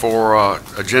signed up for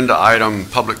agenda item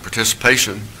public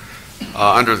participation.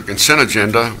 Under the consent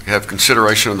agenda, we have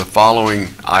consideration of the following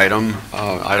item,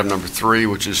 item number 3,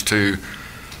 which is to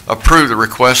approve the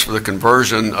request for the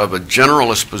conversion of a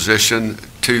generalist position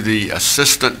to the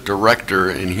Assistant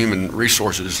Director in Human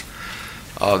Resources.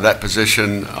 That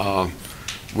position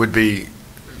would be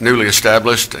newly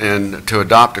established, and to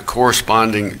adopt a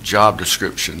corresponding job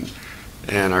description.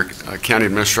 And our County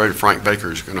Administrator, Frank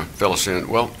Baker, is going to fill us in.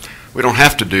 Well, we don't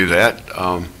have to do that.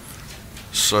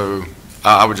 So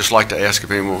I would just like to ask if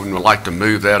anyone would like to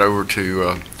move that over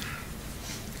to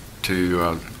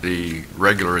the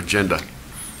regular agenda.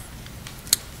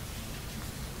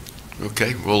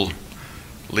 Okay, we'll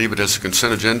leave it as a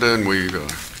consent agenda, and we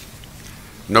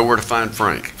know where to find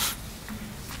Frank.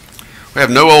 We have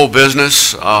no old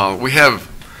business. We have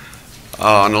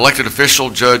an elected official,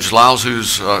 Judge Lyles,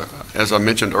 who's, as I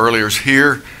mentioned earlier, is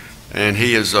here, and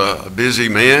he is a busy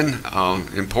man,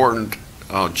 important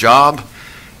job.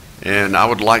 And I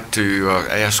would like to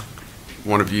ask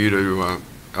one of you to,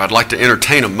 I'd like to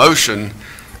entertain a motion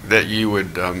that you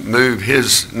would move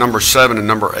his number 7 and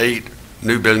number 8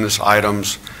 new business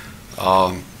items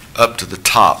up to the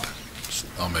top.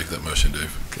 I'll make that motion,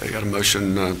 Dave. Okay, got a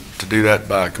motion to do that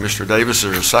by Commissioner Davis.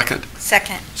 Is there a second?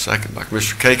 Second. Second by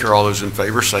Commissioner Caker. All those in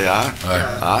favor say aye.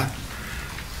 Aye. Aye.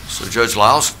 So Judge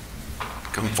Lyles,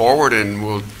 come forward and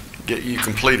we'll get you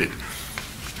completed.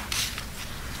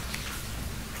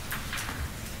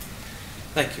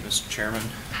 Thank you, Mr. Chairman.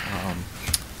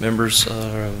 Members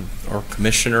or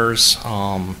commissioners,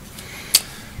 Mr.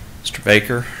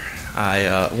 Baker,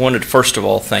 I wanted to first of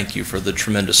all thank you for the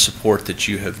tremendous support that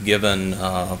you have given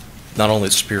not only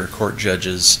the Superior Court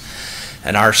judges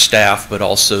and our staff, but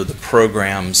also the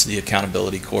programs, the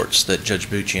accountability courts that Judge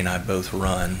Bucci and I both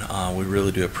run. We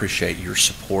really do appreciate your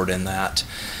support in that.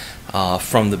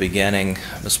 From the beginning,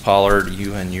 Ms. Pollard,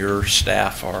 you and your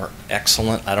staff are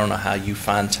excellent. I don't know how you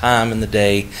find time in the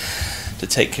day to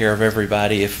take care of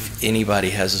everybody if anybody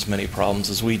has as many problems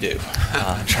as we do,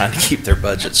 trying to keep their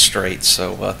budgets straight.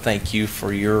 So thank you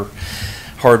for your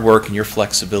hard work and your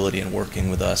flexibility in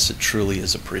working with us. It truly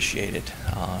is appreciated,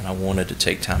 and I wanted to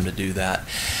take time to do that.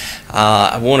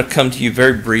 I want to come to you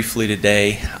very briefly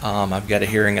today. I've got a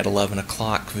hearing at 11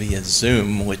 o'clock via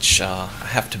Zoom, which I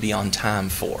have to be on time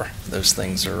for. Those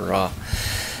things are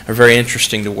very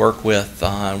interesting to work with,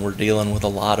 and we're dealing with a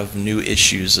lot of new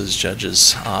issues as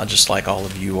judges, just like all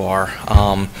of you are.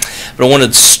 But I wanted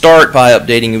to start by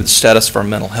updating you with the status of our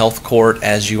mental health court.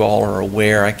 As you all are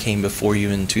aware, I came before you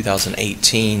in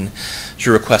 2018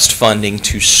 to request funding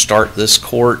to start this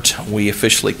court. We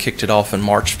officially kicked it off in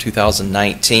March of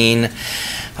 2019.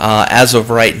 As of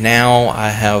right now, I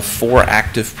have 4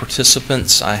 active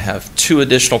participants. I have 2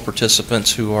 additional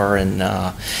participants who are in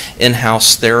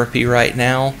in-house therapy right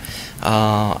now.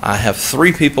 I have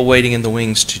 3 people waiting in the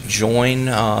wings to join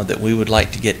that we would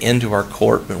like to get into our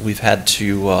court, but we've had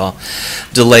to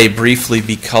delay briefly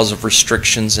because of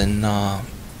restrictions in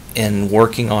in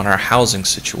working on our housing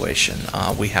situation.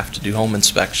 We have to do home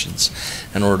inspections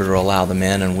in order to allow them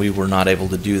in, and we were not able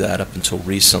to do that up until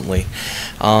recently.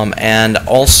 And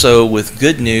also, with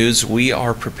good news, we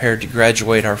are prepared to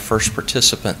graduate our first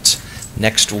participant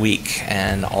next week,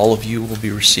 and all of you will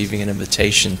be receiving an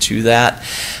invitation to that.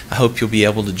 I hope you'll be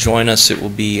able to join us. It will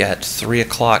be at 3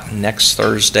 o'clock next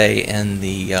Thursday in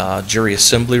the jury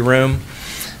assembly room.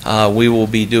 We will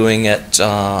be doing it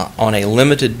on a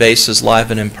limited basis,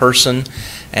 live and in person,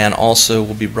 and also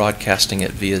we'll be broadcasting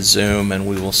it via Zoom, and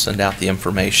we will send out the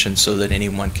information so that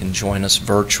anyone can join us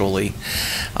virtually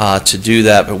to do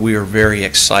that. But we are very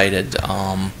excited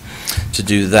to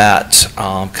do that.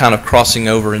 Kind of crossing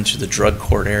over into the drug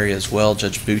court area as well,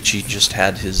 Judge Bucci just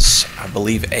had his, I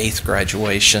believe, 8th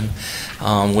graduation.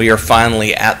 We are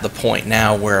finally at the point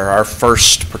now where our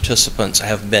first participants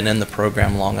have been in the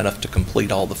program long enough to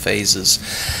complete all the phases.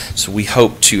 So we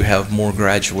hope to have more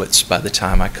graduates by the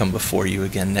time I come before you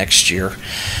again next year.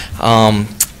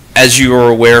 As you are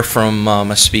aware from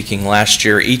my speaking last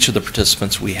year, each of the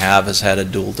participants we have has had a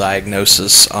dual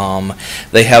diagnosis.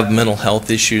 They have mental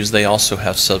health issues. They also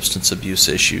have substance abuse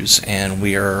issues, and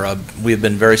we have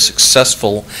been very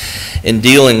successful in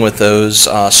dealing with those.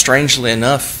 Strangely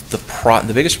enough,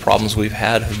 the biggest problems we've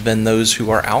had have been those who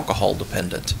are alcohol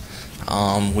dependent.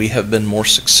 We have been more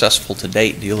successful to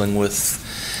date dealing with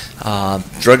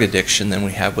drug addiction than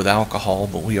we have with alcohol,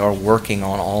 but we are working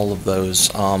on all of those.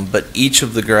 But each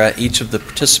of the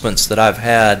participants that I've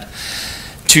had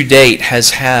to date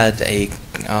has had a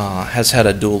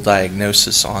dual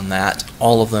diagnosis on that.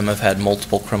 All of them have had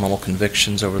multiple criminal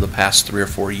convictions over the past 3 or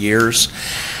 4 years.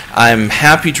 I'm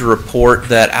happy to report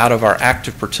that out of our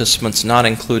active participants, not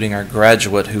including our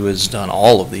graduate who has done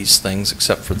all of these things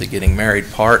except for the getting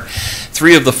married part,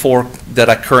 3 of the 4 that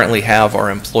I currently have are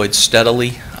employed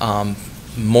steadily.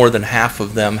 More than half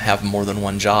of them have more than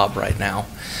one job right now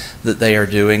that they are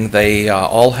doing. They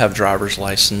all have driver's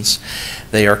license.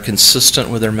 They are consistent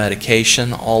with their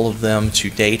medication. All of them to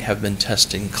date have been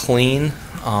testing clean.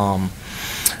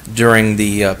 During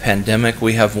the pandemic,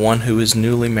 we have one who is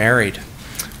newly married,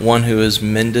 one who has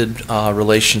mended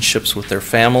relationships with their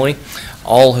family.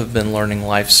 All have been learning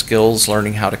life skills,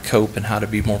 learning how to cope and how to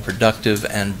be more productive,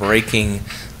 and breaking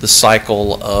the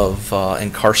cycle of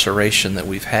incarceration that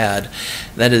we've had.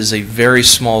 That is a very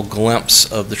small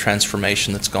glimpse of the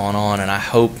transformation that's gone on, and I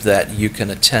hope that you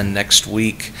can attend next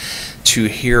week to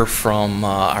hear from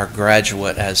our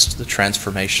graduate as to the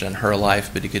transformation in her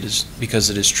life, because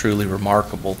it is truly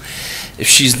remarkable. If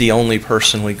she's the only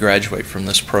person we graduate from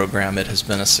this program, it has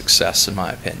been a success in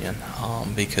my opinion,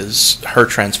 because her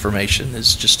transformation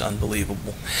is just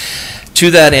unbelievable.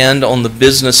 To that end, on the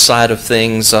business side of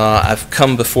things, I've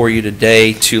come before you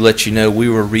today to let you know we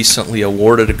were recently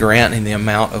awarded a grant in the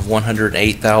amount of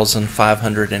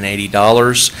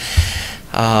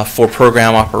 $108,580 for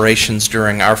program operations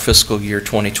during our fiscal year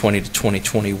 2020 to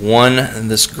 2021. And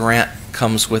this grant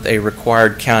comes with a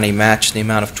required county match in the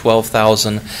amount of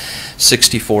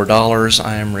 $12,064.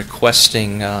 I am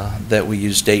requesting that we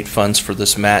use state funds for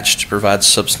this match to provide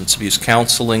substance abuse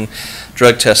counseling,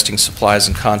 drug testing supplies,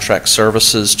 and contract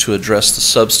services to address the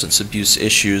substance abuse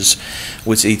issues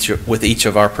with each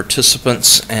of our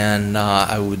participants. And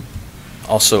I would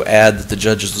also add that the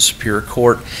judges of the Superior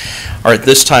Court are at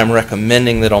this time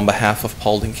recommending that on behalf of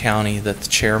Paulding County that the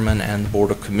chairman and the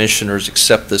Board of Commissioners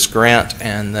accept this grant,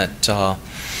 and that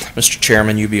Mr.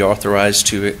 Chairman, you be authorized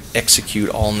to execute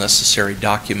all necessary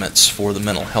documents for the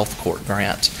mental health court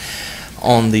grant.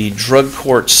 On the drug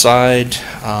court side,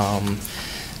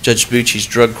 Judge Bucci's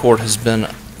drug court has been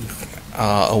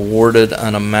awarded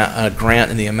a grant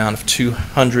in the amount of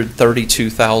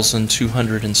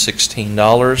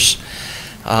 $232,216.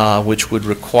 Which would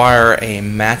require a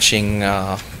matching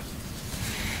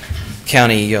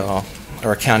county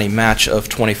match of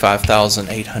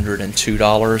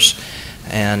 $25,802.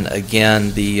 And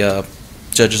again, the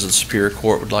judges of the Superior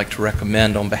Court would like to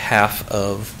recommend on behalf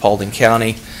of Paulding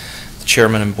County, the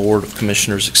Chairman and Board of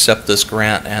Commissioners accept this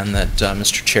grant, and that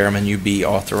Mr. Chairman, you be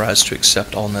authorized to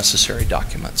accept all necessary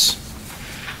documents.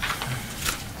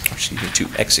 Excuse me, to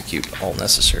execute all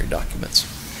necessary documents.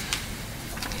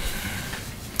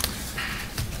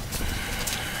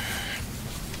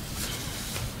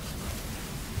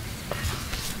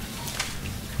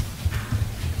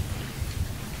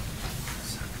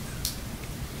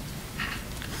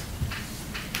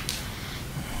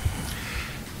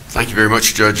 Thank you very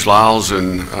much, Judge Lyles,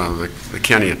 and the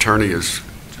county attorney has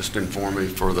just informed me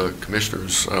for the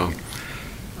commissioners'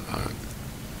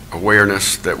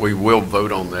 awareness that we will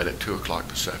vote on that at 2 o'clock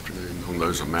this afternoon on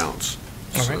those amounts.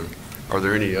 All so, right. Are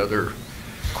there any other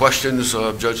questions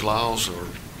of Judge Lyles or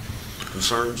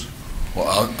concerns? Well,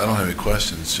 I don't have any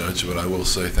questions, Judge, but I will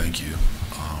say thank you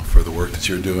for the work that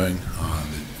you're doing.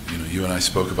 You and I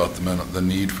spoke about the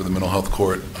need for the mental health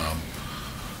court.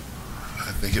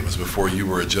 I think it was before you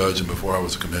were a judge and before I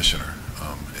was a commissioner.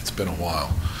 It's been a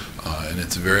while, and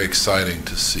it's very exciting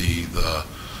to see the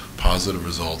positive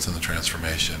results in the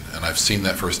transformation. And I've seen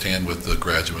that firsthand with the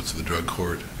graduates of the drug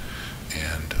court.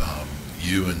 And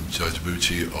you and Judge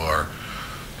Bucci are,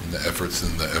 and the efforts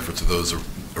of those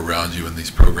around you in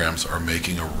these programs are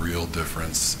making a real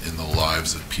difference in the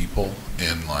lives of people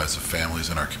and lives of families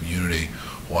in our community,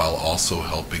 while also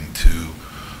helping to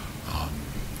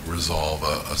resolve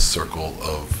a circle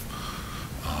of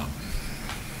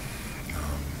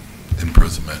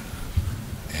imprisonment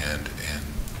and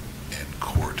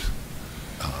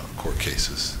court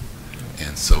cases.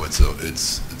 And so it's a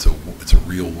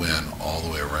real win all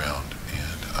the way around,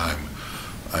 and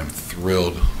I'm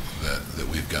thrilled that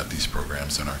we've got these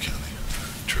programs in our county.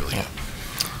 Truly.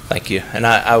 Thank you. And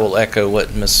I will echo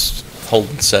what Ms.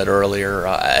 Holden said earlier.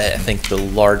 I think the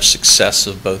large success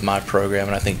of both my program,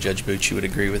 and I think Judge Bucci would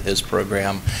agree with his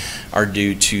program, are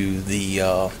due to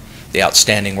the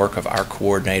outstanding work of our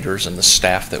coordinators and the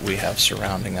staff that we have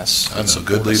surrounding us. I know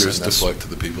good leaders deflect to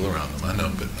the people around them. I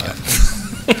know, but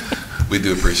we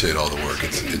do appreciate all the work.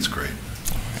 It's great.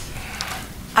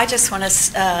 I just want to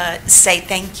say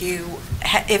thank you.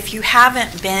 If you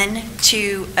haven't been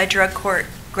to a drug court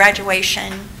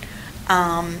graduation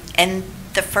and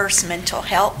the first mental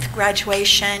health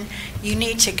graduation, you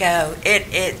need to go.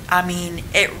 It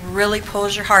really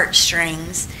pulls your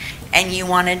heartstrings, and you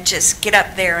want to just get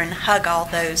up there and hug all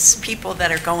those people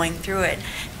that are going through it.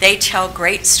 They tell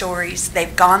great stories.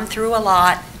 They've gone through a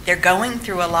lot. They're going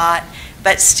through a lot,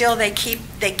 but still they keep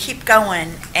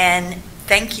going. And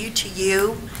thank you to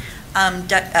you,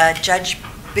 Judge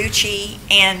Bucci,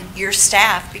 and your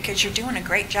staff, because you're doing a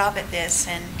great job at this,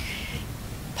 and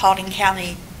Paulding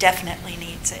County definitely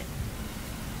needs it.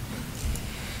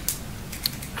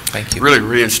 Thank you. It really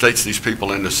reinstates these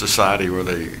people into society where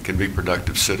they can be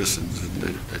productive citizens,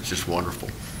 and it's just wonderful.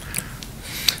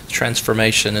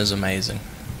 Transformation is amazing.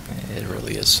 It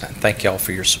really is. And thank y'all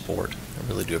for your support. I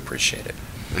really do appreciate it.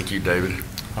 Thank you, David.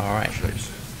 All right.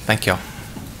 Thank y'all.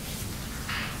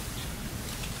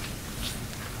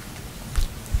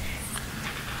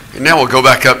 And now we'll go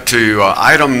back up to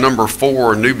item number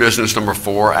 4, new business number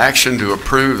 4, action to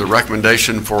approve the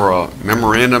recommendation for a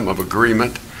memorandum of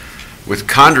agreement with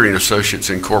Condrey & Associates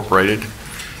Incorporated,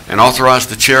 and authorize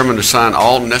the chairman to sign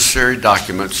all necessary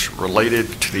documents related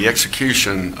to the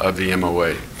execution of the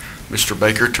MOA. Mr.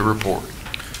 Baker to report.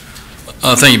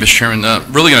 Thank you, Mr. Chairman.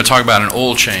 Really going to talk about an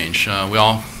oil change. We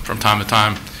all, from time to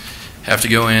time, have to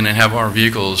go in and have our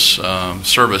vehicles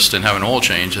serviced and have an oil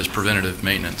change as preventative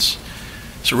maintenance.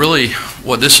 So really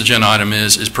what this agenda item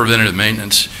is preventative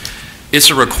maintenance. It's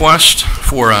a request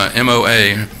for a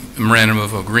MOA, Memorandum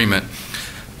of Agreement,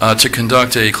 to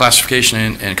conduct a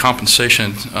classification and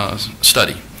compensation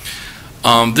study.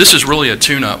 This is really a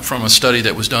tune-up from a study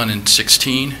that was done in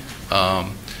 16,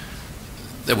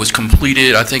 that was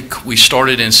completed. I think we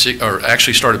started or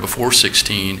actually started before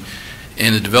 16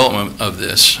 in the development of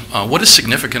this. What is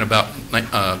significant about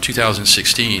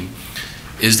 2016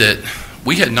 is that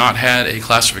we had not had a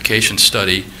classification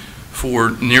study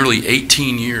for nearly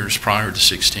 18 years prior to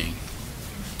 16.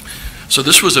 So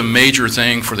this was a major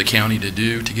thing for the county to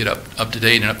do, to get up to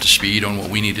date and up to speed on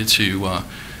what we needed to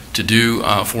do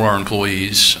for our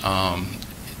employees,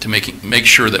 to make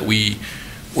sure that we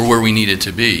were where we needed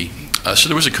to be. So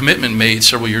there was a commitment made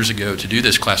several years ago to do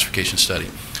this classification study.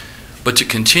 But to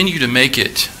continue to make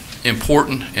it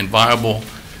important and viable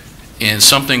and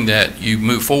something that you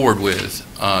move forward with,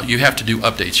 you have to do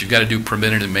updates. You've got to do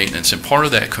preventative maintenance. And part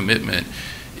of that commitment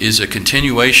is a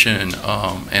continuation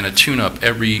and a tune-up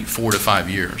every 4 to 5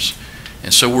 years.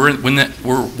 And so we're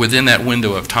within that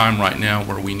window of time right now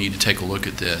where we need to take a look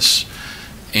at this.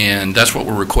 And that's what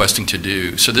we're requesting to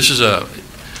do. So this is a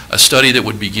study that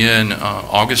would begin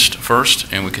August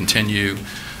 1st and would continue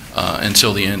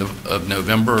until the end of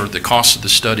November. The cost of the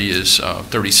study is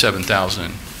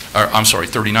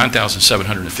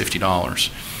 $39,750.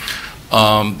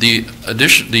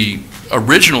 The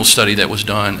original study that was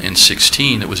done in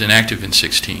 16, that was inactive in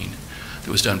 16, that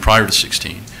was done prior to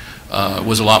 16,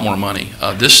 was a lot more money.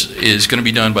 This is going to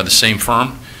be done by the same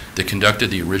firm that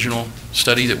conducted the original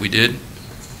study that we did.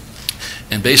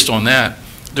 And based on that,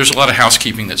 there's a lot of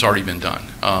housekeeping that's already been done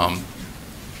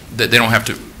that they don't have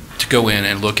to go in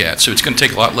and look at. So it's going to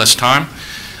take a lot less time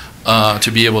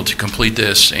to be able to complete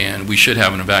this, and we should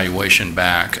have an evaluation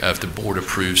back if the board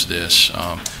approves this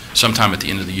sometime at the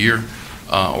end of the year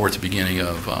or at the beginning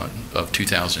of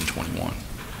 2021.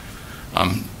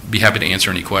 be happy to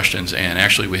answer any questions. And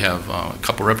actually, we have a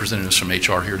couple representatives from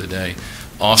HR here today.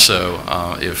 Also,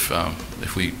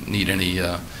 if we need any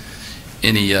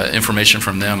information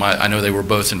from them, I know they were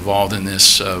both involved in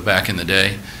this back in the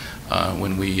day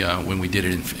when we did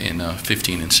it in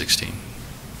 15 and 16.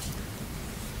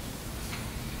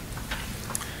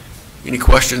 Any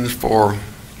questions for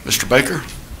Mr. Baker?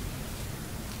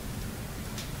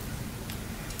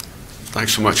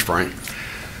 Thanks so much, Frank.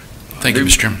 Thank you,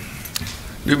 Mr. Chairman.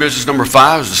 New business number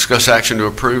 5 is discuss action to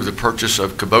approve the purchase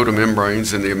of Kubota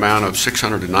membranes in the amount of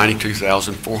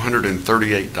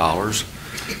 $692,438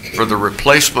 for the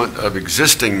replacement of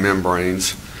existing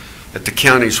membranes at the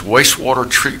county's wastewater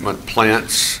treatment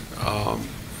plants,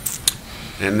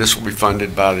 and this will be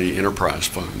funded by the enterprise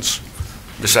funds.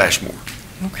 Ms. Ashmore.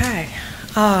 Okay.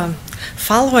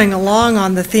 Following along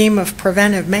on the theme of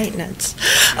preventive maintenance,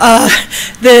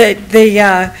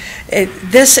 the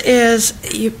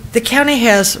county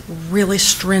has really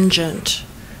stringent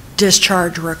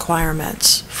discharge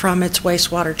requirements from its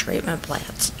wastewater treatment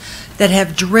plants that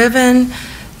have driven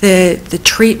the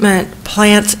treatment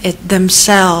plants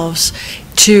themselves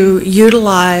to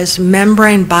utilize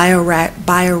membrane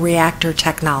bioreactor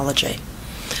technology.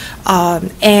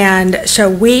 And so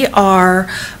we are,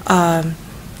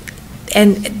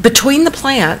 and between the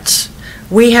plants,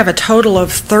 we have a total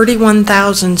of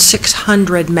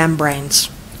 31,600 membranes.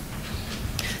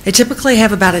 They typically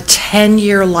have about a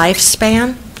 10-year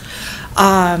lifespan.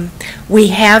 We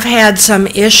have had some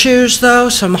issues, though,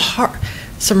 some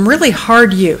really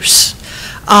hard use.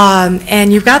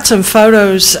 And you've got some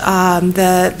photos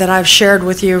that I've shared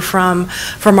with you from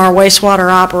our wastewater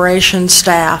operations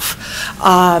staff.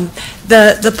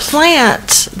 The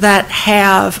plants that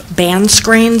have band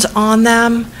screens on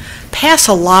them pass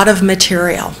a lot of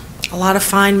material, a lot of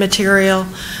fine material,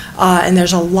 and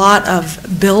there's a lot of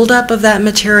buildup of that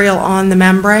material on the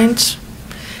membranes.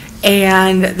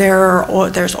 And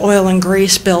there's oil and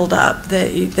grease buildup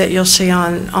that you'll see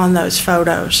on those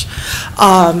photos.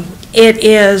 It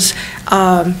is,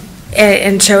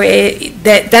 and so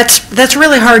that's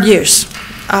really hard use.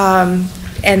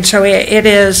 And so it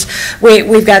is.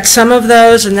 We've got some of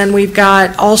those, and then we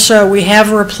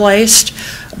have replaced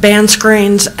band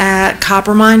screens at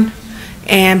Coppermine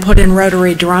and put in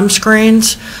rotary drum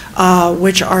screens,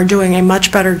 which are doing a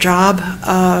much better job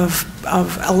of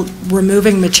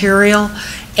removing material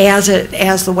as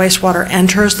the wastewater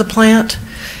enters the plant.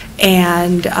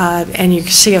 And you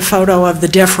can see a photo of the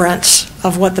difference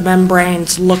of what the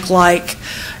membranes look like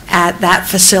at that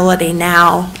facility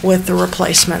now with the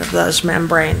replacement of those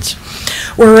membranes.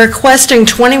 We're requesting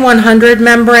 2,100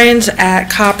 membranes at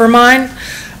Coppermine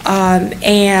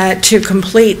and to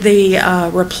complete the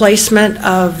replacement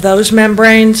of those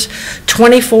membranes.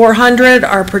 2,400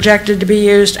 are projected to be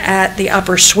used at the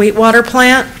Upper Sweetwater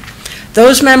plant.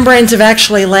 Those membranes have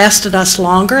actually lasted us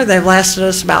longer. They've lasted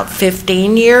us about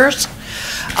 15 years.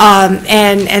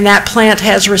 And that plant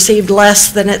has received less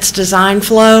than its design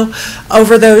flow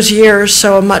over those years,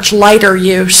 so a much lighter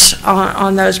use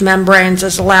on those membranes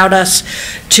has allowed us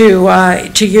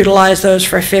to utilize those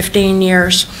for 15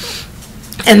 years.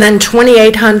 And then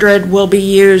 2,800 will be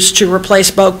used to replace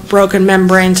broken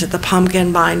membranes at the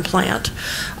Pumpkin Vine plant.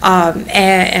 So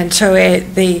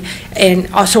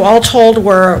all told,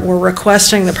 we're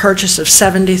requesting the purchase of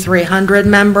 7,300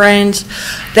 membranes.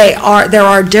 There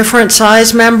are different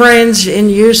size membranes in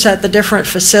use at the different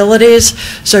facilities.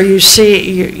 So you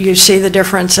see the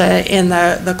difference in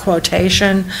the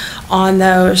quotation on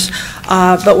those.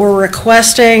 But we're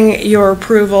requesting your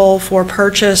approval for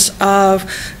purchase of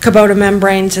Kubota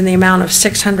membranes in the amount of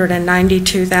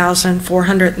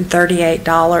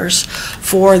 $692,438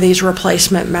 for these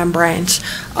replacement membranes.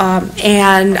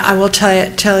 And I will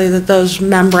tell you that those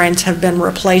membranes have been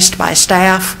replaced by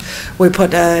staff. We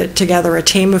put together a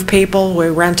team of people. We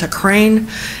rent a crane,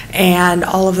 and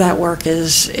all of that work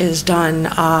is done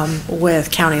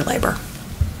with county labor.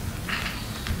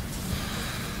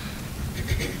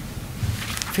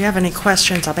 If you have any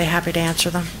questions, I'll be happy to answer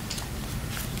them.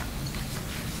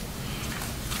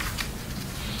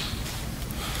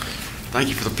 Thank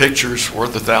you for the pictures,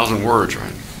 worth 1,000 words,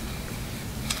 right?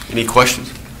 Any questions?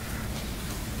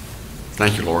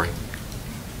 Thank you, Lori.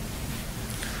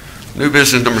 New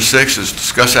business number 6 is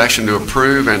discuss action to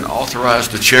approve and authorize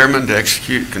the chairman to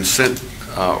execute consent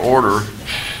order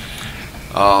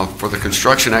for the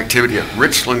construction activity at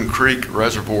Richland Creek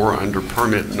Reservoir under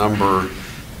permit number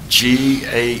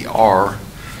GAR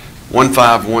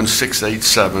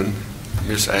 151687.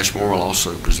 Ms. Ashmore will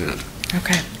also present.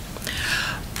 Okay.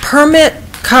 Permit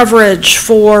coverage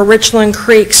for Richland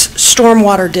Creek's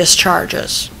stormwater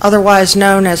discharges, otherwise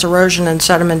known as erosion and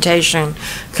sedimentation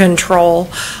control,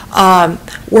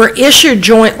 were issued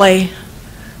jointly.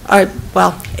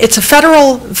 Well, it's a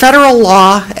federal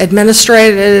law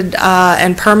administered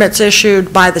and permits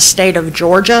issued by the state of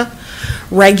Georgia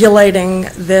regulating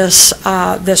this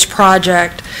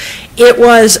project. It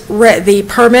was the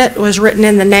permit was written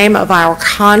in the name of our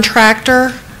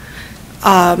contractor,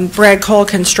 Brad Cole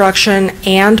Construction,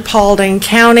 and Paulding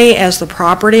County as the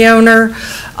property owner,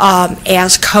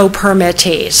 as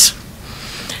co-permittees.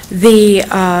 The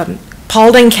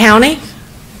Paulding County,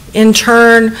 in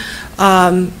turn,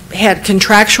 had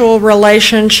contractual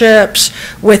relationships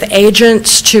with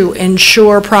agents to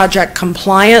ensure project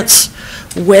compliance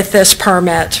with this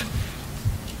permit.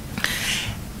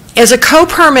 As a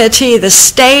co-permittee, the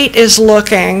state is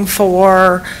looking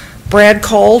for Brad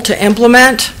Cole to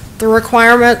implement the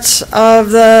requirements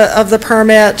of the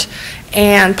permit,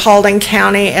 and Paulding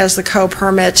County as the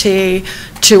co-permittee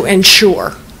to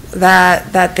ensure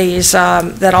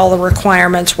that all the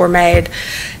requirements were made.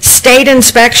 State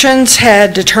inspections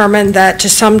had determined that to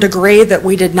some degree that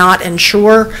we did not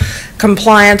ensure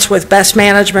compliance with best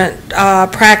management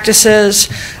practices,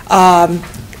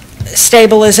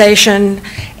 stabilization,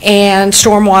 and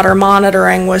stormwater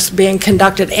monitoring was being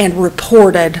conducted and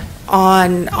reported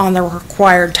on the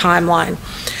required timeline.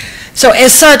 So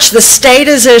as such, the state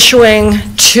is issuing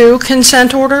 2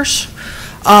 consent orders.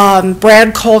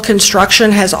 Brad Cole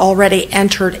Construction has already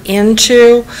entered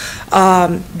into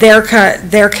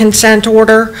their consent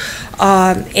order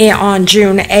on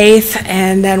June 8th,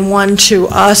 and then one to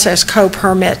us as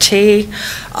co-permittee.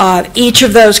 Each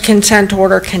of those consent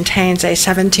order contains a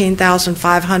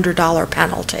 $17,500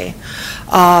 penalty.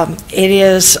 It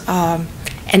is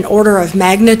an order of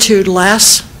magnitude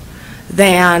less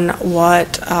than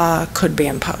what could be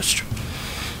imposed.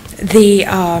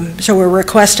 So we're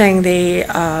requesting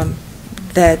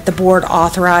that the board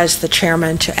authorize the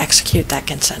chairman to execute that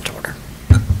consent order.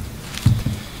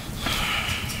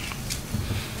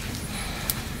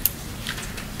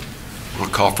 I'll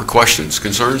call for questions,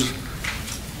 concerns.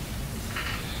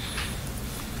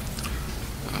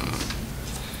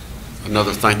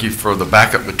 Another thank you for the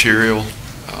backup material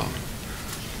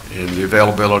and the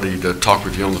availability to talk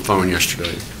with you on the phone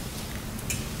yesterday.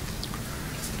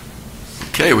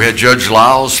 Okay, we had Judge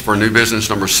Lyles for new business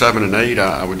number 7 and 8.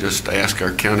 I would just ask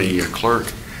our county clerk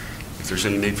if there's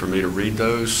any need for me to read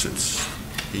those since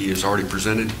he is already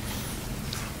presented.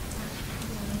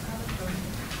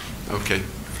 Okay.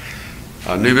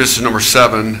 New business number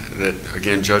 7 that,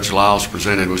 again, Judge Lyles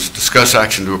presented was discuss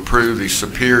action to approve the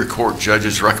Superior Court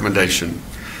Judge's recommendation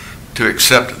to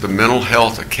accept the Mental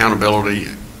Health Accountability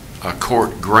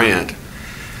Court grant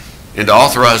and to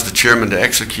authorize the chairman to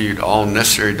execute all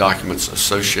necessary documents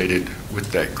associated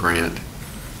with that grant,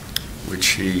 which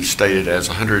he stated as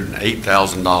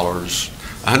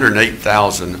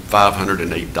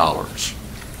 $108,508.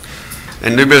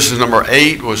 And new business number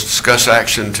 8 was discuss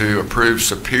action to approve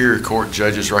Superior Court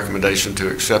Judge's recommendation to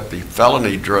accept the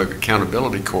Felony Drug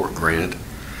Accountability Court grant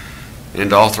and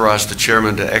to authorize the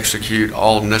chairman to execute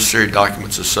all necessary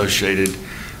documents associated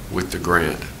with the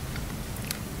grant.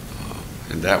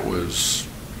 And that was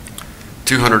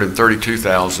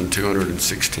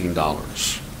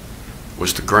 $232,216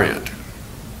 was the grant.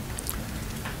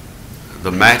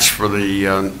 The match for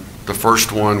the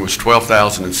first one was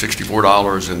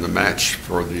 $12,064, and the match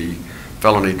for the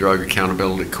Felony Drug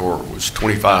Accountability Court was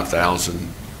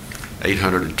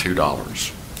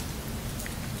 $25,802.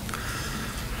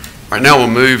 All right, now we'll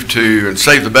move to, and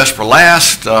save the best for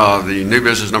last, the new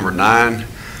business number 9,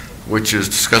 which is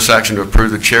discuss action to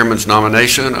approve the chairman's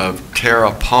nomination of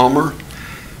Tara Palmer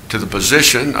to the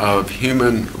position of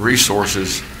Human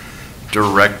Resources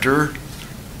Director.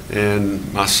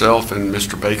 And myself and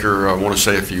Mr. Baker want to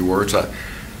say a few words.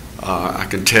 I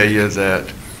can tell you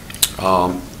that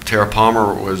Tara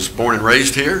Palmer was born and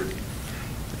raised here.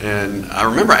 And I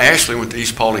remember Ashley went to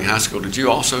East Paulding High School. Did you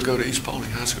also go to East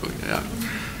Paulding High School? Yeah.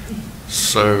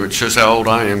 So it shows how old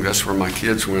I am. That's where my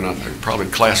kids went. They're probably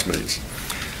classmates.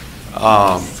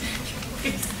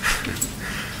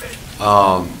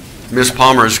 Ms.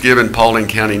 Palmer has given Paulding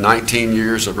County 19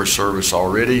 years of her service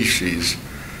already. She's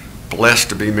blessed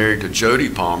to be married to Jody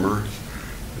Palmer,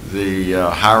 the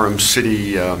Hiram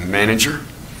City manager.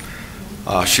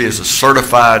 She is a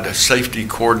certified safety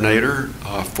coordinator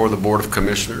for the Board of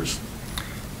Commissioners.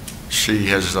 She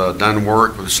has done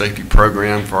work with the safety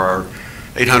program for our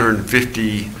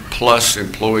 850 plus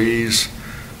employees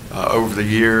over the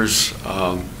years.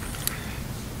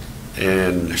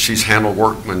 And she's handled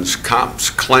workman's comp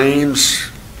claims.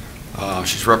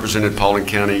 She's represented Paulding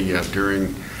County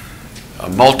during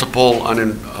multiple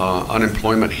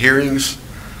unemployment hearings.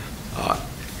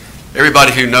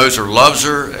 Everybody who knows her loves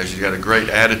her, and she's got a great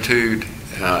attitude,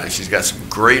 and she's got some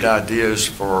great ideas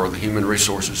for the Human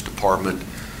Resources Department.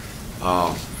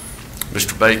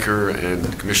 Mr. Baker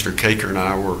and Commissioner Caker and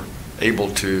I were able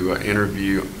to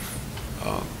interview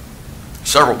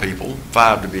several people,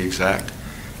 5 to be exact,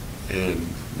 and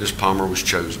Ms. Palmer was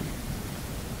chosen.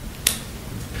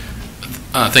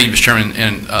 Thank you, Mr. Chairman,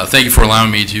 and thank you for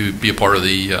allowing me to be a part of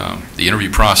the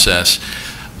interview process.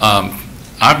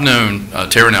 I've known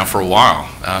Tara now for a while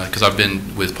because I've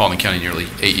been with Paulding County nearly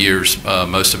 8 years.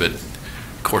 Most of it,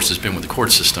 of course, has been with the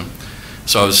court system.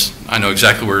 So I know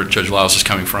exactly where Judge Lyles is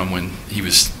coming from when he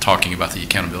was talking about the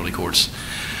accountability courts.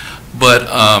 But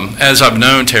as I've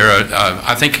known Tara,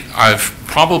 I think I've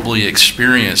probably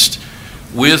experienced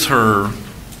with her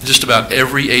just about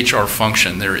every HR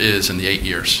function there is in the 8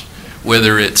 years,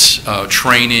 whether it's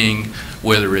training,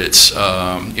 whether it's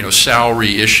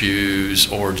salary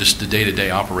issues, or just the day-to-day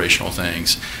operational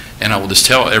things. And I will just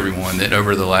tell everyone that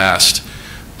over the last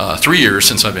 3 years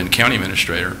since I've been county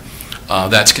administrator,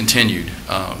 that's continued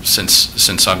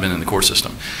since I've been in the court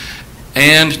system.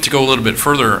 And to go a little bit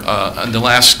further, in the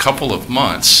last couple of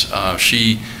months,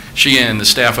 she and the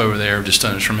staff over there have just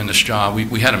done a tremendous job.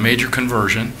 We had a major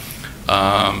conversion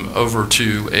over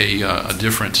to a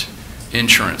different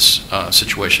insurance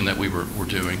situation that we were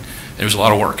doing. It was a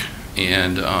lot of work,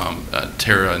 and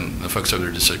Tara and the folks over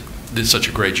there did such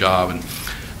a great job. And in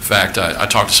fact, I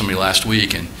talked to somebody last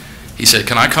week, and he said,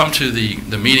 "Can I come to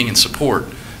the meeting and support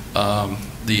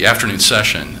the afternoon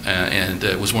session?" And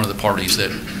it was one of the parties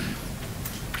that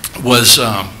was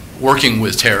working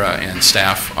with Tara and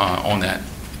staff on that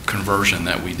conversion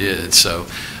that we did. So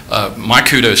my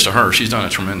kudos to her. She's done a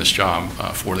tremendous job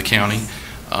for the county,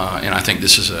 and I think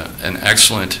this is an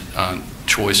excellent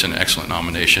choice and excellent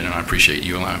nomination, and I appreciate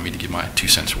you allowing me to give my 2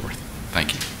 cents worth.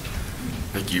 Thank you.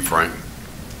 Thank you, Frank.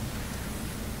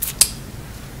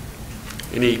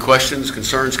 Any questions,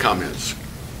 concerns, comments?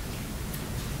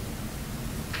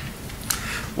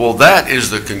 Well, that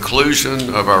is the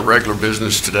conclusion of our regular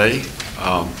business today.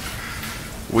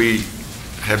 We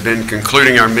have been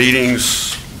concluding our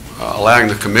meetings, allowing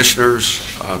the commissioners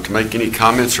to make any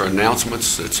comments or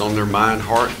announcements that's on their mind,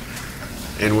 heart.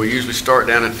 And we usually start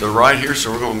down at the right here,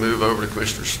 so we're going to move over to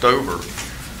Commissioner Stover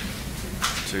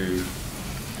to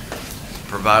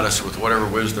provide us with whatever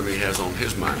wisdom he has on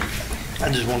his mind.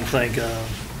 I just want to thank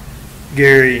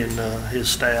Gary and his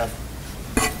staff,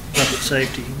 public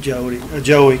safety, Joey,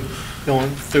 going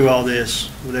through all this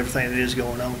with everything that is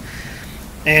going on.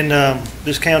 And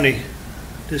this community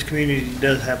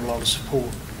does have a lot of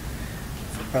support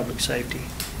for public safety,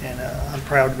 and I'm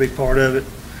proud to be part of it.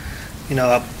 You know,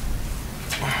 I've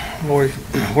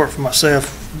worked for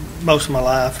myself most of my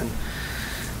life, and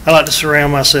I like to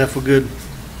surround myself with good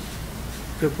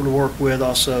people to work with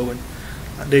also. And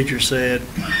like Deidre said,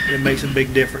 it makes a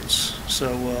big difference.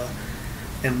 So,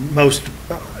 and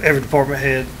every department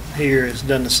head here has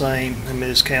done the same in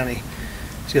this county.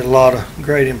 It's got a lot of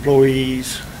great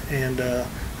employees, and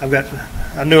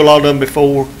I knew a lot of them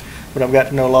before, but I've got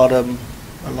to know a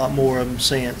lot more of them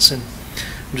since, and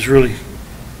I'm just really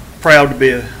proud to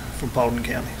be from Paulding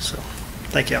County. So,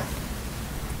 thank y'all.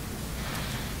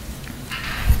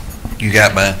 You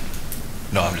got mine?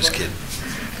 No, I'm just kidding.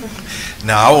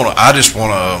 Now I want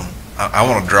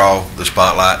to draw the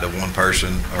spotlight to one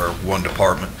person or one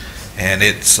department, and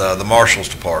it's the Marshals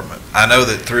Department. I know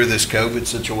that through this COVID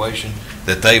situation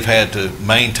that they've had to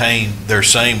maintain their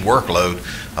same workload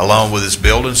along with this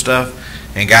building stuff.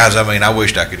 And guys, I mean, I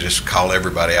wished I could just call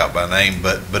everybody out by name,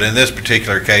 but in this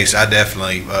particular case, I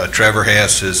definitely, Trevor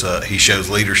Hess he shows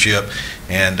leadership,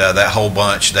 and that whole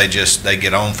bunch, they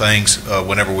get on things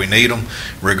whenever we need them,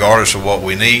 regardless of what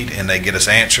we need, and they get us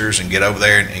answers and get over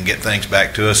there and get things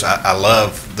back to us. I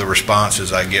love the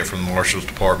responses I get from the Marshals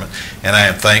Department, and I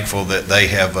am thankful that they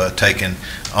have taken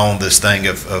on this thing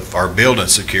of our building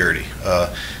security.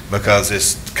 Because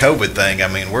this COVID thing, I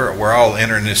mean, we're all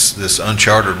entering this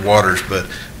uncharted waters, but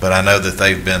I know that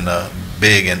they've been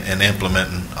big in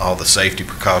implementing all the safety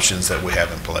precautions that we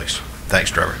have in place. Thanks,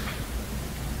 Trevor.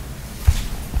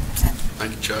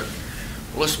 Thank you, Chuck.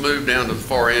 Well, let's move down to the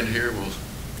far end here. We'll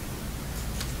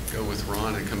go with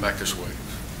Ron and come back this way.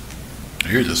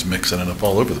 You're just mixing it up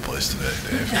all over the place today,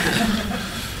 Dave.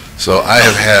 So I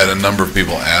have had a number of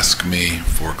people ask me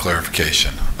for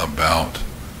clarification about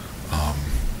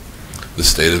the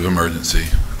state of emergency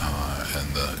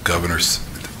and the governor's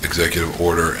executive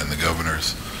order and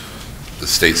the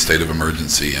state of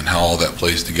emergency and how all that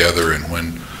plays together, and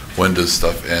when does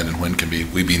stuff end and when can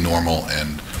we be normal,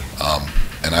 and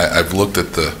I've looked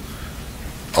at the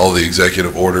all the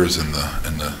executive orders and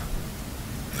the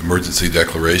emergency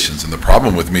declarations. And the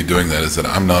problem with me doing that is that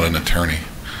I'm not an attorney,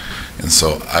 and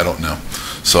so I don't know.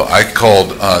 So I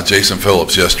called Jason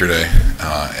Phillips yesterday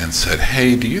and said,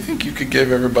 hey, do you think you could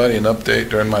give everybody an update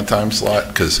during my time slot?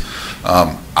 Because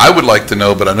I would like to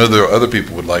know, but I know there are other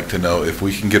people would like to know if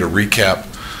we can get a recap,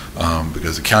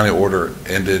 because the county order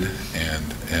ended,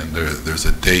 and there's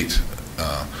a date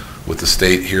with the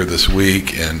state here this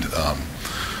week, and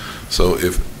so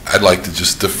if I'd like to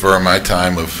just defer my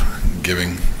time of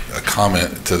giving a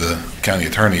comment to the county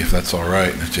attorney, if that's all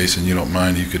right. And if Jason, you don't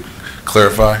mind, you could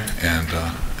clarify, and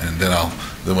then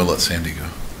we'll let Sandy go.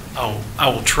 Oh, I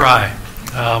will try.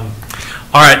 All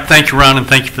right, thank you, Ron, and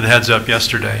thank you for the heads up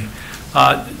yesterday.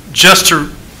 Just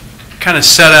to kind of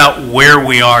set out where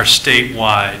we are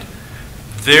statewide,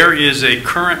 there is a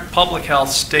current public health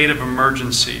state of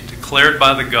emergency declared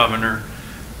by the governor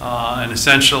and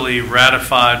essentially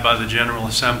ratified by the General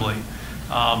Assembly.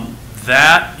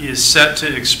 That is set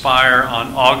to expire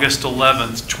on August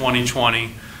 11th,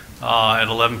 2020 at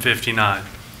 11:59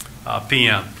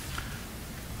 p.m.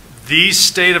 These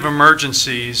state of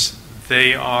emergencies,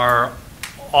 they are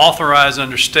authorized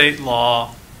under state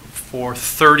law for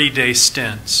 30-day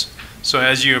stints. So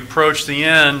as you approach the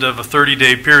end of a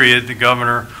 30-day period, the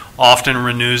governor often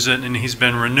renews it, and he's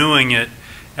been renewing it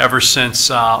ever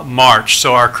since March.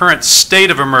 So our current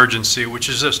state of emergency, which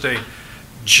is just a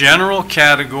general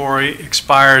category,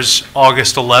 expires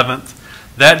August 11th.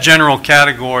 That general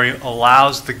category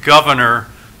allows the governor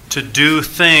to do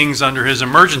things under his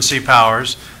emergency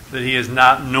powers that he is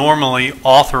not normally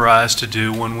authorized to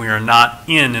do when we are not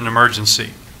in an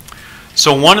emergency.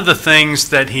 So one of the things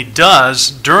that he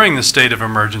does during the state of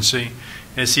emergency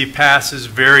is he passes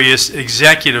various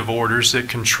executive orders that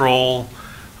control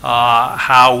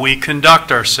how we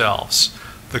conduct ourselves.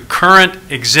 The current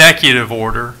executive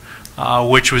order,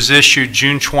 which was issued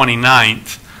June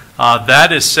 29th,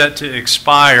 that is set to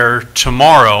expire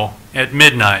tomorrow at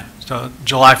midnight, so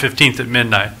July 15th at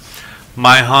midnight.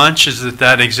 My hunch is that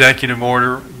that executive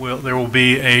order, there will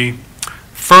be a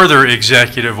further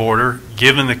executive order,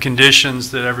 given the conditions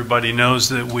that everybody knows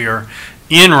that we are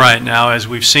in right now, as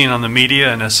we've seen on the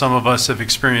media and as some of us have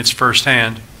experienced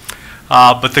firsthand.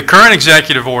 But the current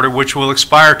executive order, which will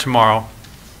expire tomorrow,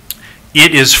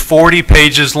 it is 40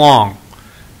 pages long.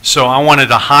 So I wanted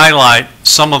to highlight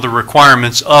some of the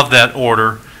requirements of that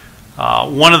order.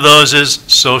 One of those is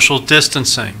social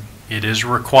distancing. It is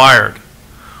required.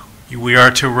 We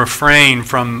are to refrain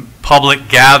from public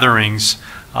gatherings,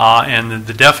 and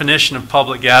the definition of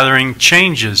public gathering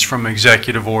changes from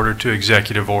executive order to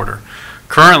executive order.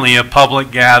 Currently, a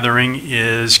public gathering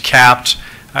is capped.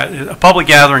 A public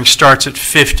gathering starts at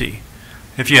 50.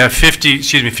 If you have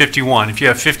 51. If you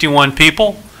have 51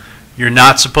 people, you're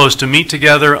not supposed to meet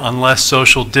together unless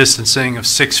social distancing of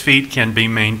 6 feet can be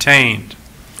maintained.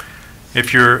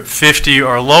 If you're 50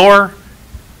 or lower,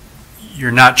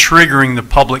 you're not triggering the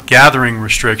public gathering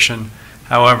restriction.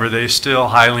 However, they still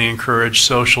highly encourage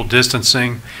social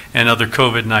distancing and other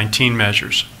COVID-19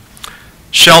 measures.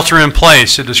 Shelter in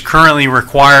place, it is currently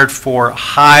required for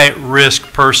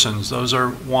high-risk persons. Those are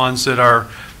ones that are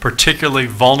particularly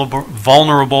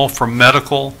vulnerable for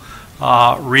medical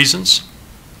reasons.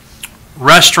 There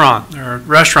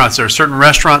are certain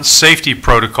restaurant safety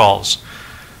protocols.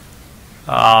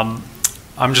 I'm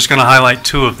just going to highlight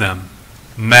two of them.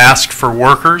 Mask for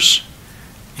workers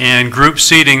and group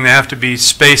seating, they have to be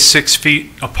spaced 6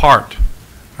 feet apart.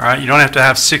 All right, you don't have to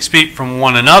have 6 feet from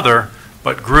one another,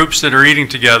 but groups that are eating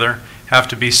together have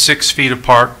to be 6 feet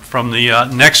apart from the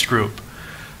next group.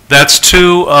 That's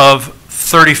 2 of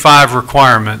 35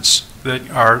 requirements that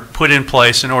are put in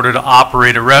place in order to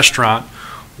operate a restaurant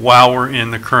while we're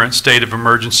in the current state of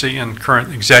emergency and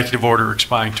current executive order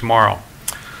expiring tomorrow.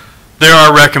 There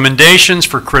are recommendations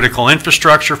for critical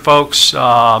infrastructure folks,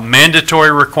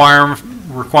 mandatory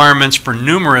requirements for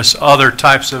numerous other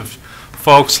types of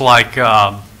folks like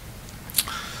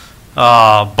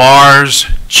bars,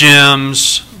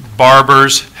 gyms,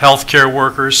 barbers, healthcare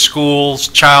workers, schools,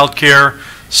 childcare,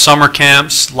 summer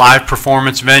camps, live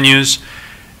performance venues.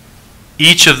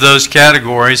 Each of those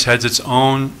categories has its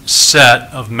own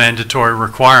set of mandatory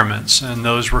requirements, and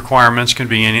those requirements can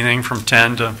be anything from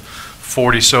 10 to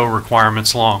 40 so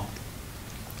requirements long.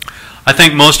 I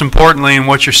think most importantly, in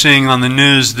what you're seeing on the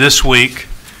news this week,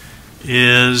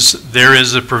 is there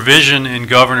is a provision in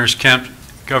Governor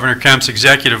Kemp's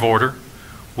executive order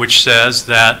which says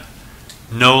that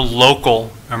no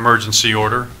local emergency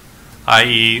order,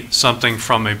 i.e. something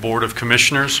from a board of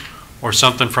commissioners or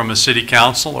something from a city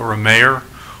council or a mayor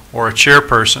or a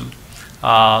chairperson,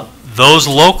 Those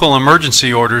local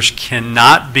emergency orders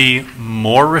cannot be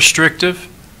more restrictive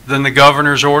than the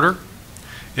governor's order.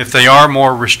 If they are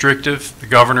more restrictive, the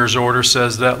governor's order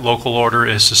says that local order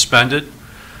is suspended,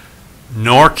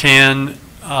 nor can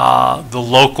the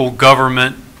local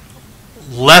government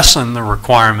lessen the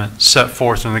requirement set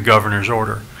forth in the governor's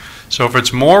order. So if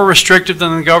it's more restrictive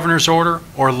than the governor's order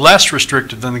or less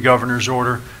restrictive than the governor's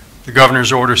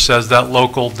order says that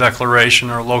local declaration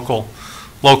or local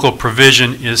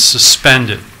provision is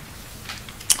suspended.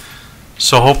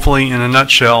 So hopefully, in a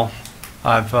nutshell,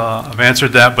 I've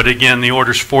answered that. But again, the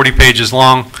order's 40 pages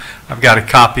long. I've got a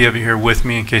copy of it here with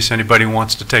me in case anybody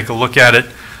wants to take a look at it.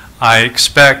 I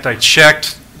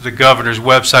checked the governor's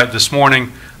website this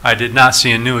morning. I did not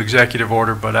see a new executive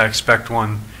order, but I expect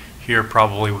one here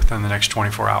probably within the next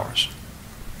 24 hours.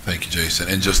 Thank you, Jason.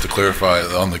 And just to clarify,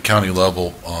 on the county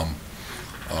level,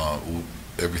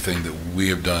 everything that we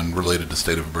have done related to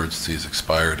state of emergency is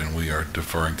expired, and we are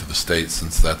deferring to the state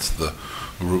since that's the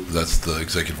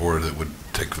executive order that would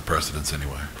take the precedence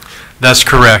anyway. That's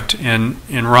correct. And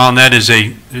Ron, that is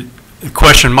a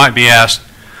question might be asked,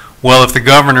 well, if the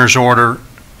governor's order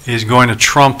is going to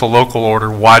trump the local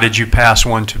order, why did you pass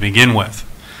one to begin with?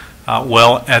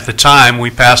 Well, at the time,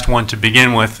 we passed one to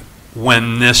begin with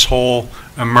when this whole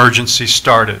emergency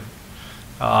started.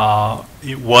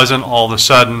 It wasn't all of a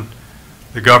sudden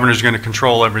the governor's going to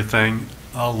control everything.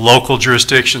 Local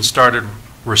jurisdictions started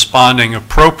responding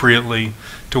appropriately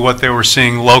to what they were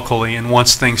seeing locally, and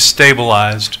once things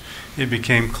stabilized, it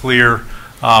became clear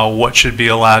what should be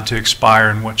allowed to expire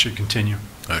and what should continue.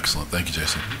 Excellent. Thank you,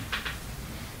 Jason.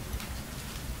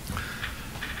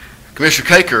 Commissioner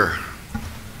Caker.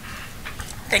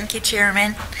 Thank you,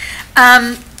 Chairman.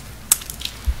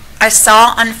 I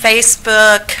saw on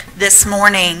Facebook this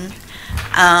morning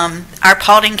our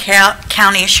Paulding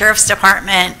County Sheriff's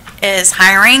Department is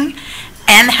hiring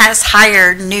and has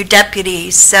hired new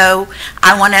deputies. So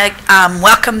I want to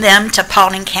welcome them to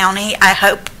Paulding County. I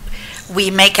hope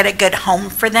we make it a good home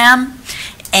for them.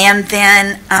 And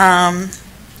then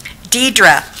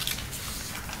Deidre,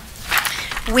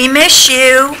 we miss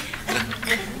you.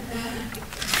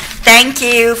 Thank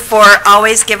you for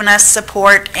always giving us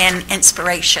support and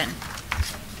inspiration.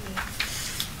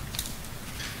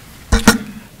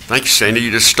 Thank you, Sandy.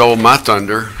 You just stole my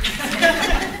thunder.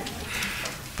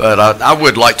 But I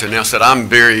would like to announce that I'm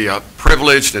very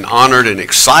privileged and honored and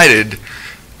excited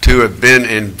to have been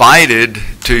invited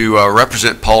to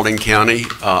represent Paulding County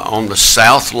on the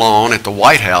South Lawn at the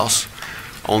White House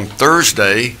on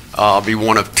Thursday. I'll be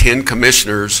one of 10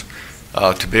 commissioners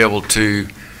to be able to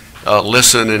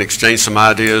listen and exchange some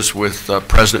ideas with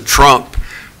President Trump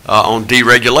on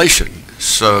deregulation.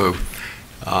 So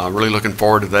really looking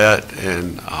forward to that,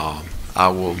 and I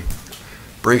will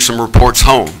bring some reports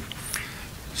home.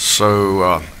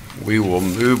 So we will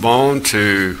move on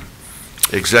to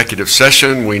executive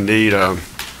session. We need a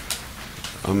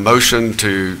motion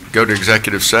to go to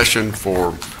executive session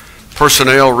for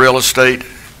personnel, real estate,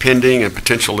 pending, and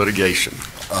potential litigation.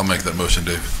 I'll make that motion,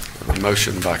 Dave. A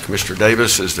motion by Commissioner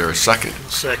Davis. Is there a second?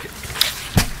 Second.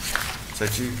 Is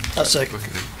that you? A second.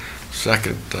 Okay.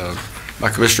 Second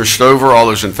by Commissioner Stover. All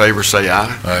those in favor say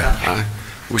aye. Aye. Aye.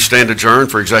 We stand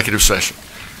adjourned for executive session.